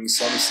learning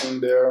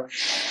something there,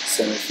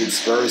 even if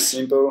it's very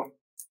simple.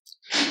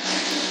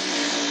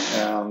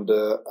 And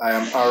I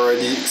am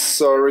already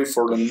sorry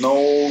for the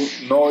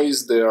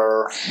noise they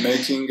are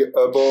making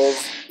above.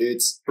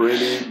 It's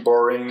really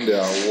boring. They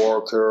are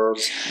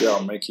workers. They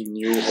are making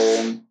new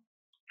home.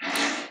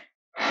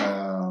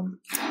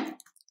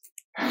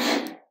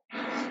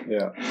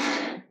 Yeah,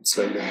 it's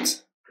like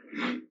that.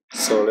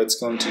 So let's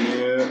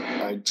continue.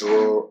 I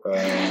draw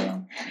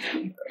a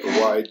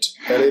white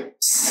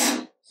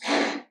ellipse.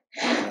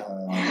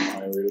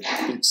 I will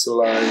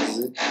pixelize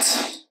it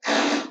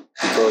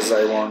because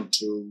I want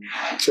to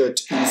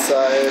cut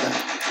inside.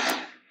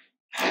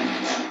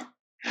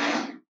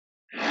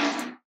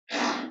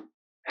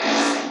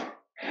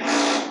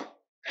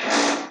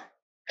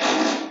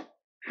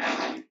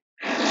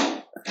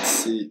 Let's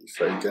see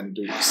if I can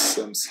do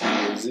something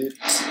with it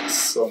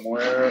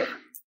somewhere.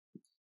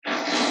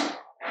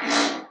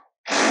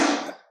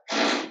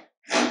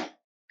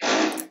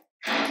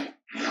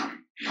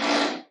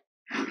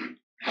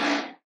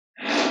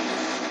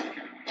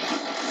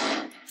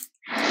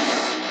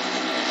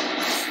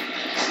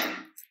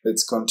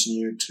 Let's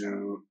continue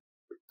to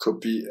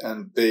copy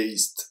and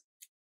paste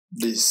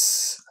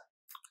this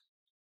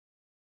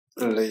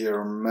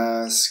layer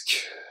mask.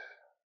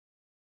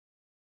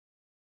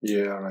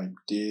 Yeah, like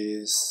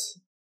this.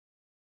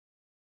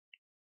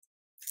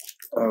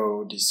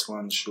 Oh, this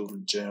one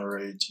should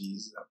generate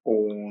his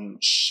own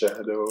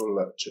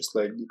shadow, just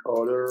like the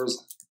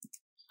others.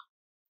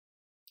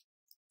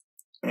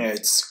 Yeah,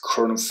 it's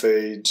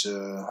chronophage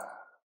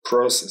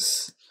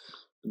process.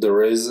 The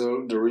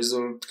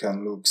result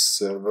can look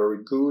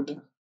very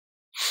good.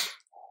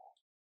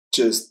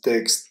 Just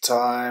takes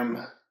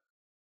time.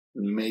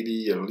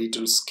 Maybe a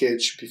little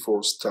sketch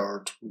before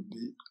start would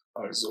be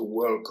also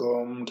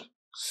welcomed.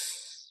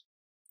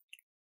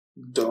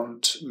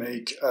 Don't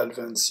make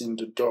advance in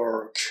the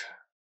dark.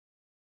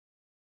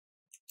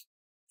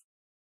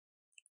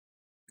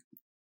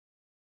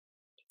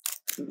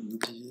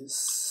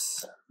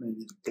 This,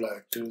 maybe the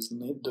black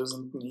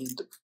doesn't need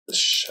a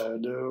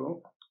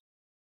shadow.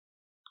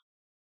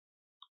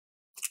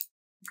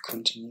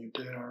 Continue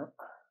there.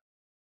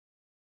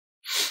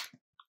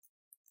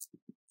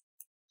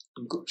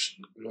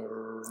 Gaussian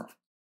blur.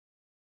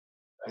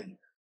 I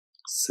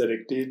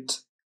select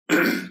it.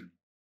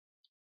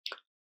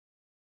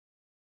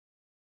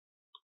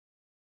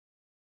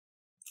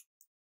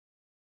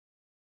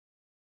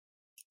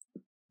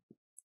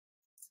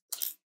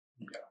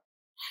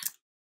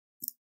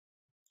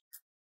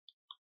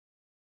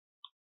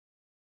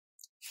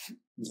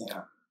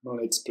 Yeah,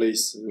 let's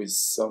place with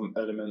some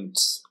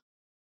elements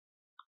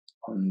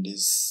on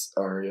this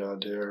area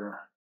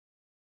there.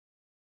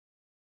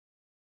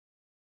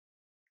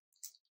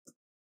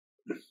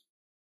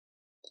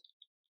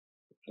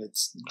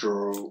 Let's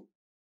draw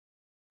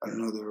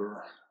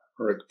another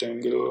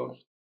rectangle,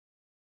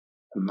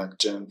 a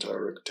magenta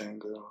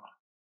rectangle,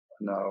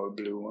 now a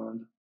blue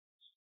one.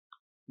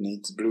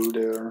 Needs blue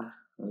there,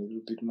 a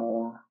little bit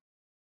more.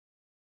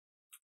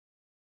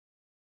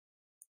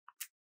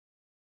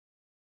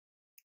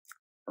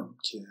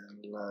 Okay,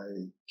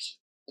 like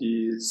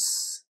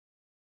this,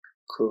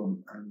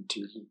 come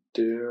until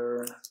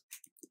there.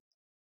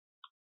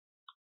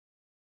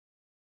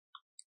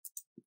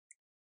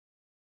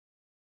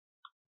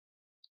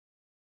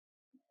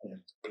 I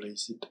have to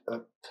place it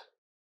up.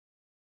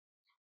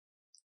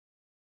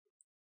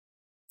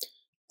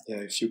 Yeah,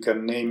 if you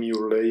can name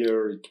your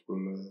layer, it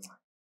will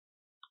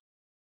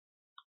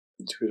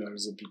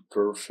also be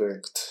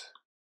perfect.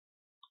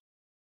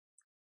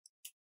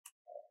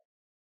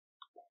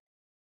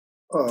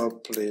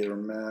 Up, layer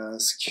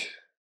mask.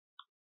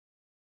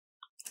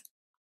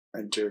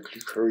 I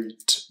directly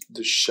create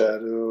the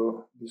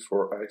shadow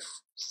before I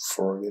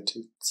forget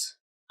it.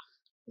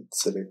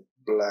 Let's select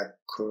black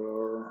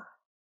color.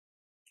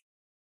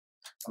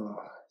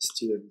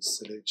 Still have the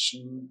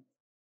selection.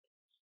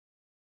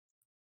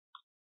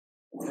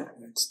 Yeah,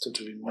 it's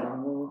totally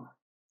normal.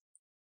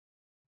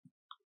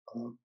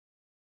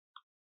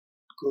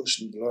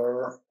 Gaussian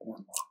blur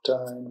one more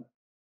time.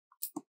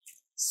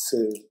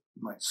 Save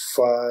my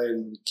file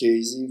in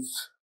case if.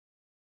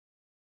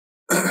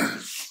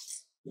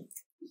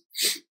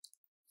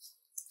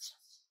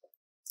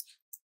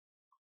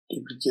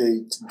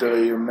 Duplicate the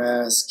layer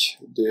mask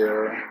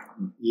there.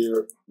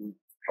 Here we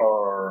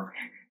are.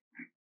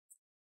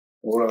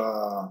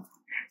 Voila.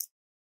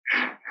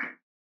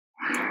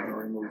 I'll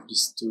remove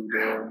these two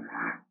there.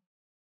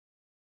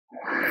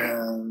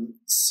 And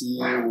see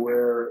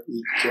where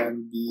it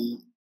can be,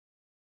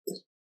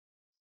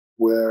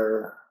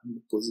 where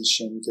the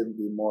position can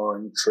be more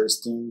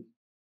interesting,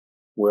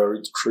 where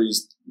it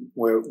creates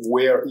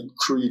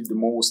the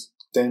most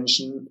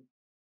tension,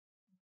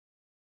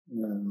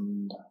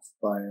 and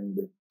find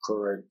the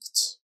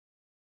correct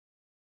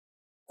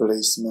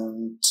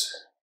placement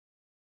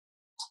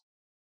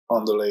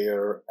on the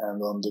layer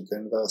and on the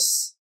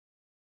canvas.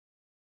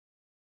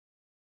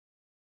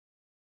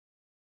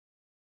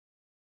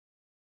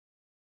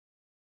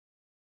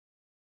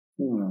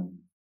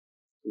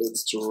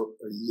 Let's draw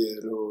a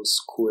yellow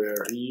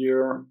square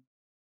here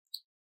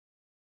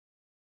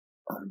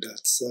on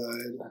that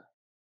side.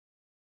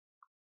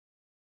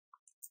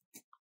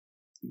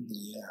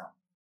 Yeah.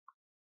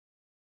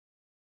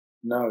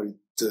 Now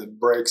it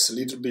breaks a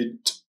little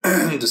bit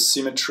the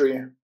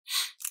symmetry.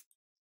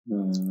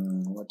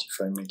 What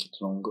if I make it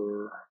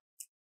longer?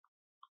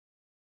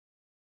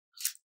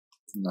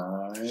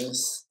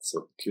 Nice, it's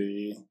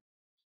okay.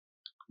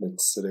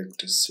 Let's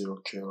select a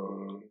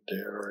circle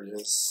there,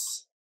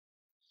 yes.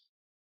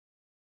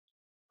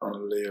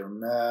 On layer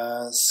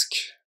mask.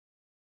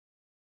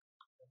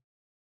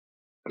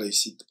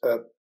 Place it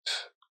up.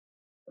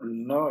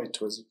 No,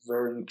 it was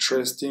very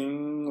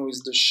interesting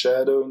with the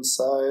shadow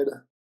inside.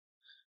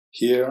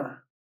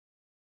 Here.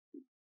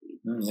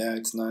 Yeah,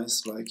 it's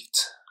nice, like it.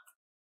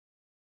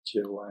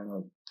 Okay, why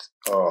not?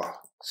 Oh,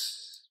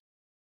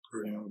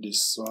 remove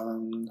this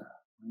one.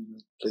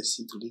 Place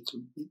it a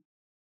little bit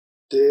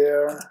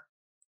there.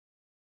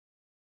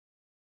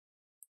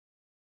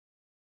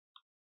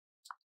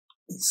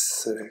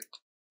 Select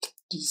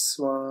this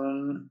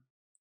one.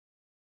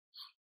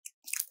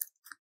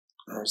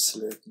 Or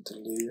select the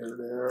layer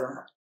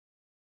there.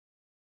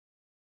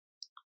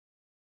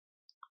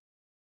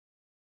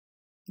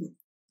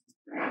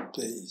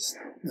 Paste.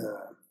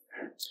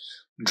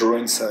 Draw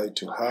inside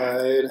to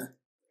hide.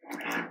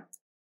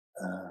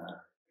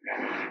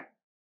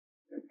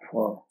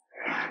 Well,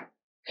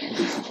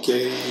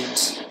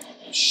 duplicate,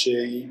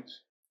 shape,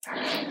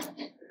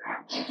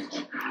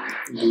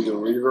 do the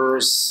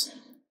reverse,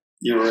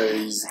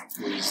 erase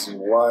with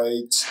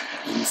white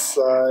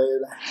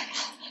inside.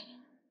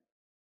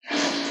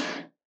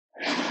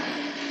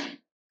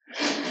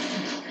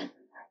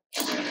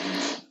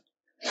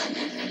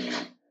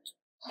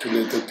 To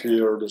let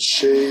appear the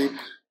shape,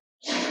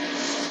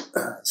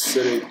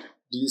 select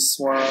this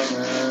one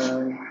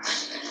and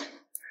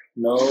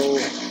no,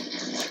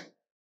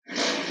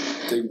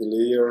 take the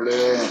layer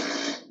there,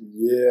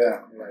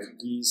 yeah, like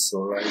this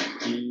or like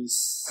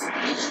this.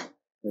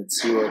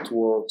 Let's see what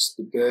works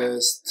the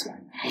best.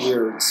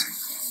 Here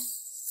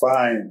it's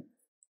fine.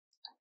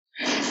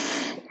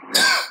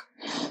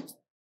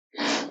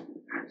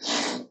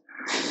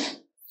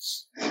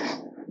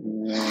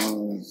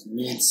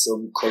 Need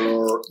some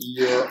color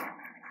here,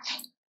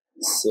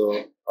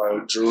 so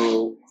I'll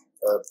draw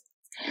a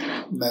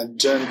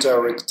magenta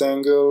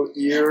rectangle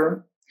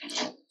here,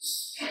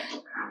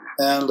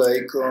 and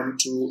I come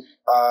to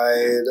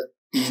hide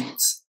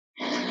it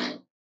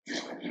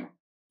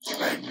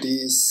like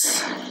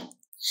this.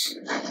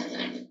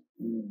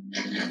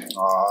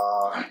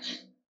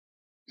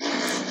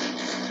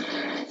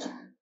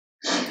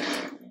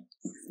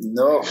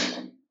 No,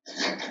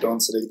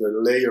 don't select the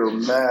layer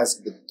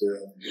mask, but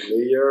the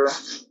layer,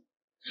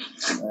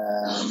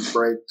 and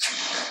break,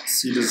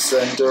 see the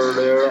center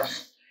there?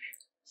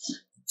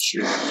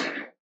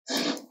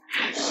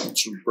 It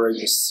to break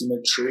the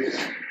symmetry.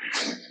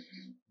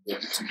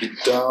 Get it a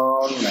bit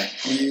down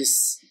like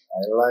this. I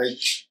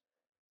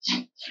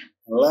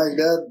like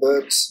that,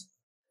 but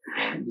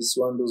this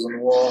one doesn't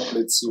work.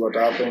 Let's see what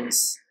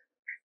happens.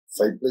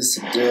 If I place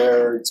it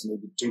there, it's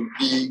maybe too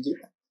big.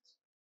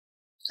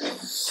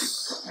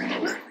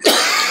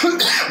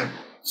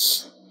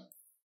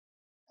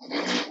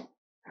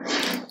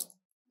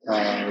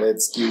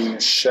 Let's give him a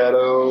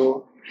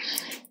shadow.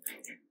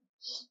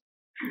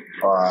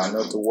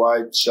 Not a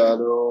white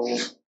shadow.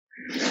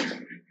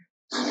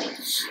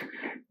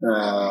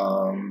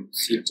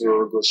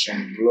 Filter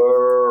Gaussian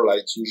blur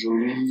like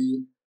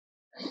usually.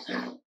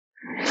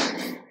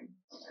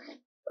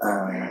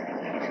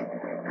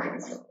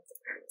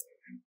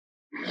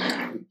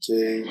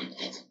 Okay.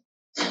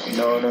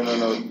 No.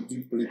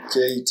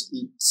 Duplicate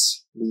it,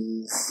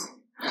 please.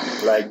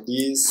 Like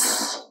this.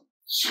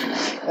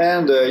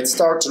 And it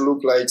starts to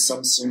look like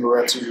something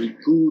relatively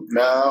good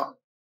now.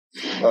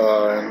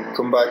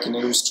 Come back in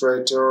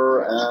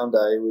Illustrator and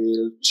I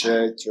will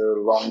check a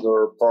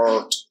longer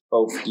part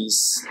of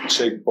this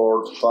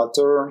checkboard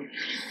pattern.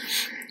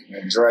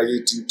 I drag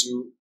it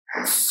into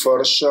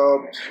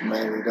Photoshop.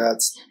 Maybe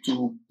that's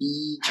too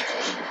big.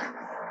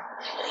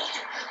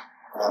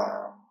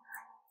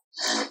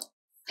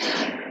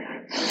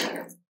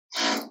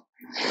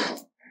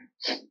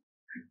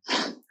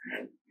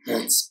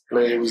 Let's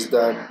play with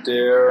that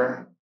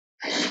there.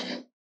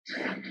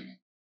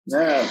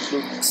 Yeah, it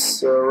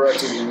looks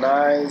relatively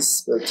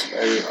nice, but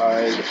they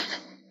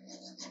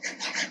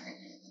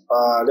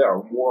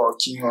are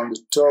working on the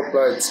top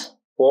like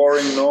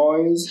boring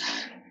noise.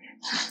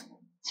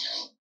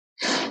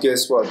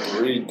 Guess what? They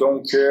really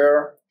don't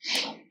care.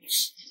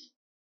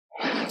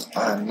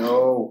 I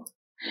know.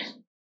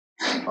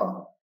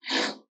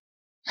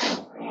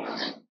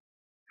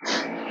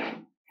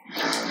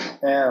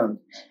 And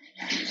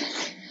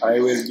I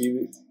will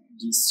give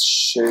this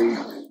shape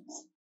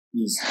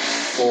his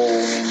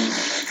own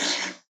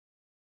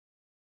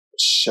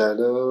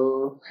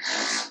shadow,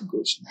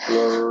 Gaussian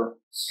blur,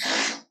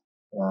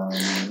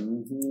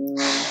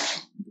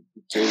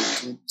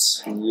 duplicate it.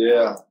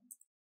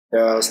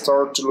 Yeah,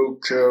 start to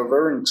look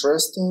very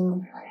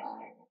interesting.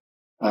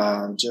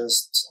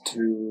 Just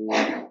to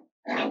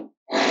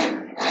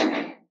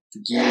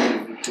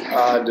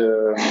add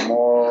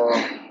more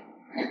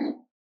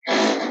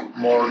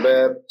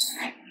depth.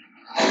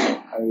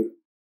 I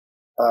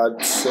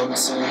add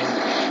something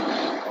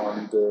on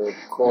the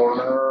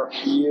corner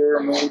here,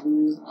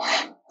 maybe.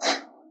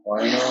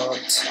 Why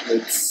not?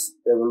 Let's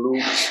have a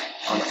look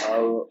on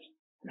how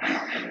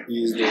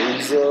is the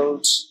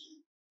result.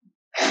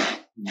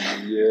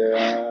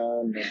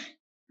 Yeah,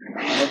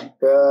 not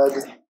bad.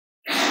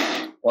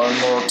 One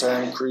more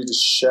time, create a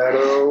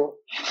shadow.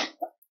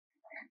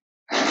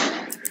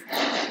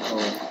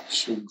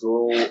 Should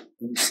draw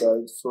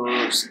inside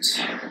first.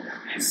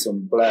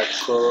 Some black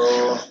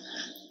curl.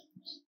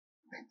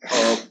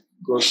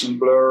 Gaussian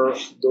blur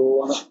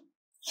done.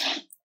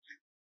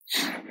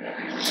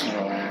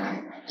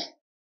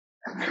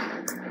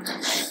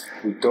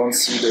 We don't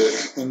see the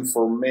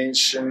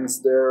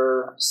informations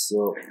there,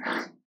 so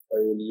I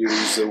will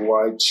use a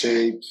white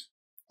shape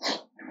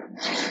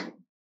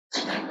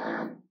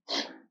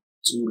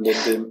to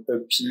let them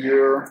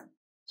appear.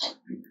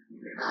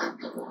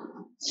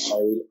 I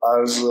will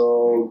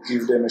also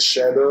give them a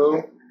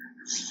shadow.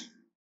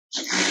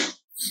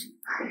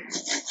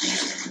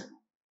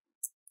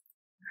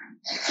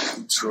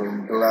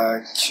 Drawing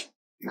black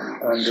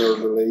under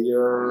the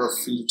layer,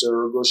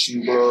 filter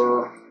Gaussian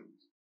blur.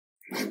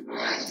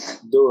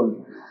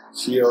 Done.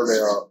 Here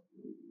there are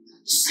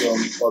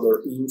some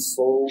other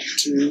info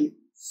too.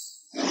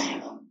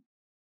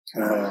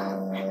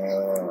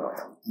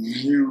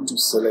 You to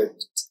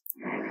select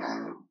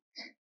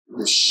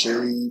the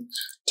shape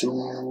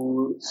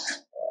tool,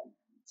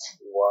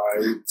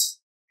 white,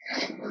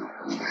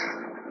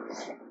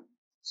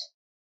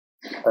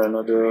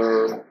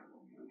 another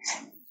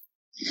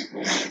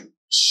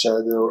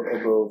shadow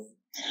above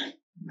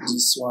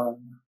this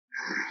one,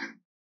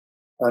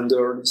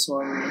 under this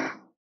one,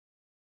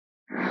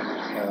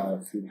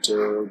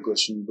 filter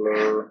Gaussian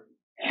blur.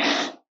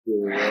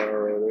 Here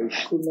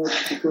I could not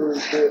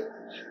because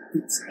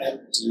it's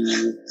empty.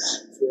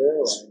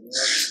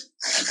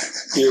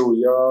 Here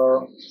we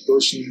are,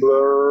 Gaussian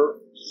blur,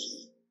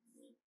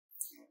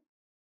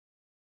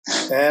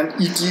 and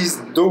it is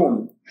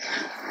done.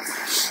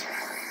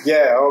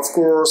 Yeah, of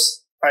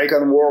course, I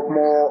can work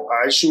more,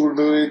 I should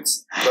do it,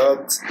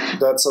 but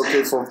that's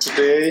okay for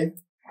today.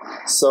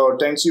 So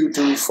thank you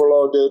to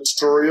follow the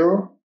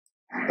tutorial.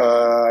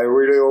 I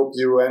really hope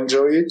you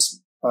enjoy it.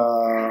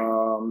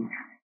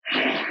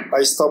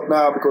 I stop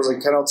now because I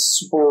cannot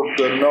support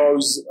the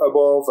noise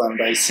above,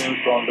 and I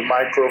think on the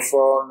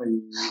microphone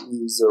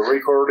is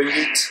recording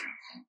it,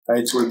 and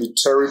it will be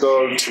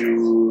terrible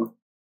to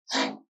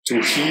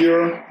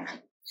hear.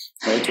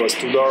 It was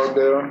too dark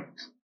there.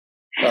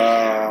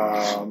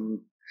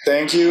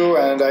 Thank you,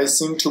 and I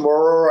think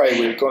tomorrow I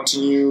will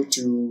continue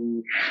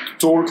to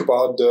talk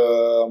about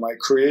my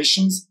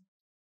creations,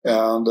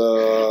 and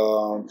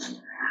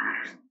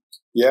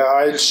yeah,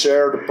 I'll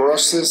share the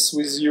process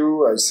with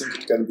you. I think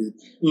it can be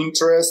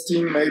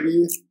interesting,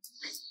 maybe.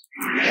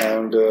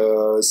 And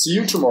see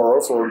you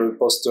tomorrow for the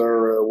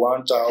poster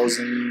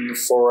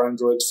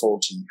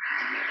 1440.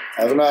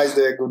 Have a nice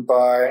day.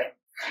 Goodbye.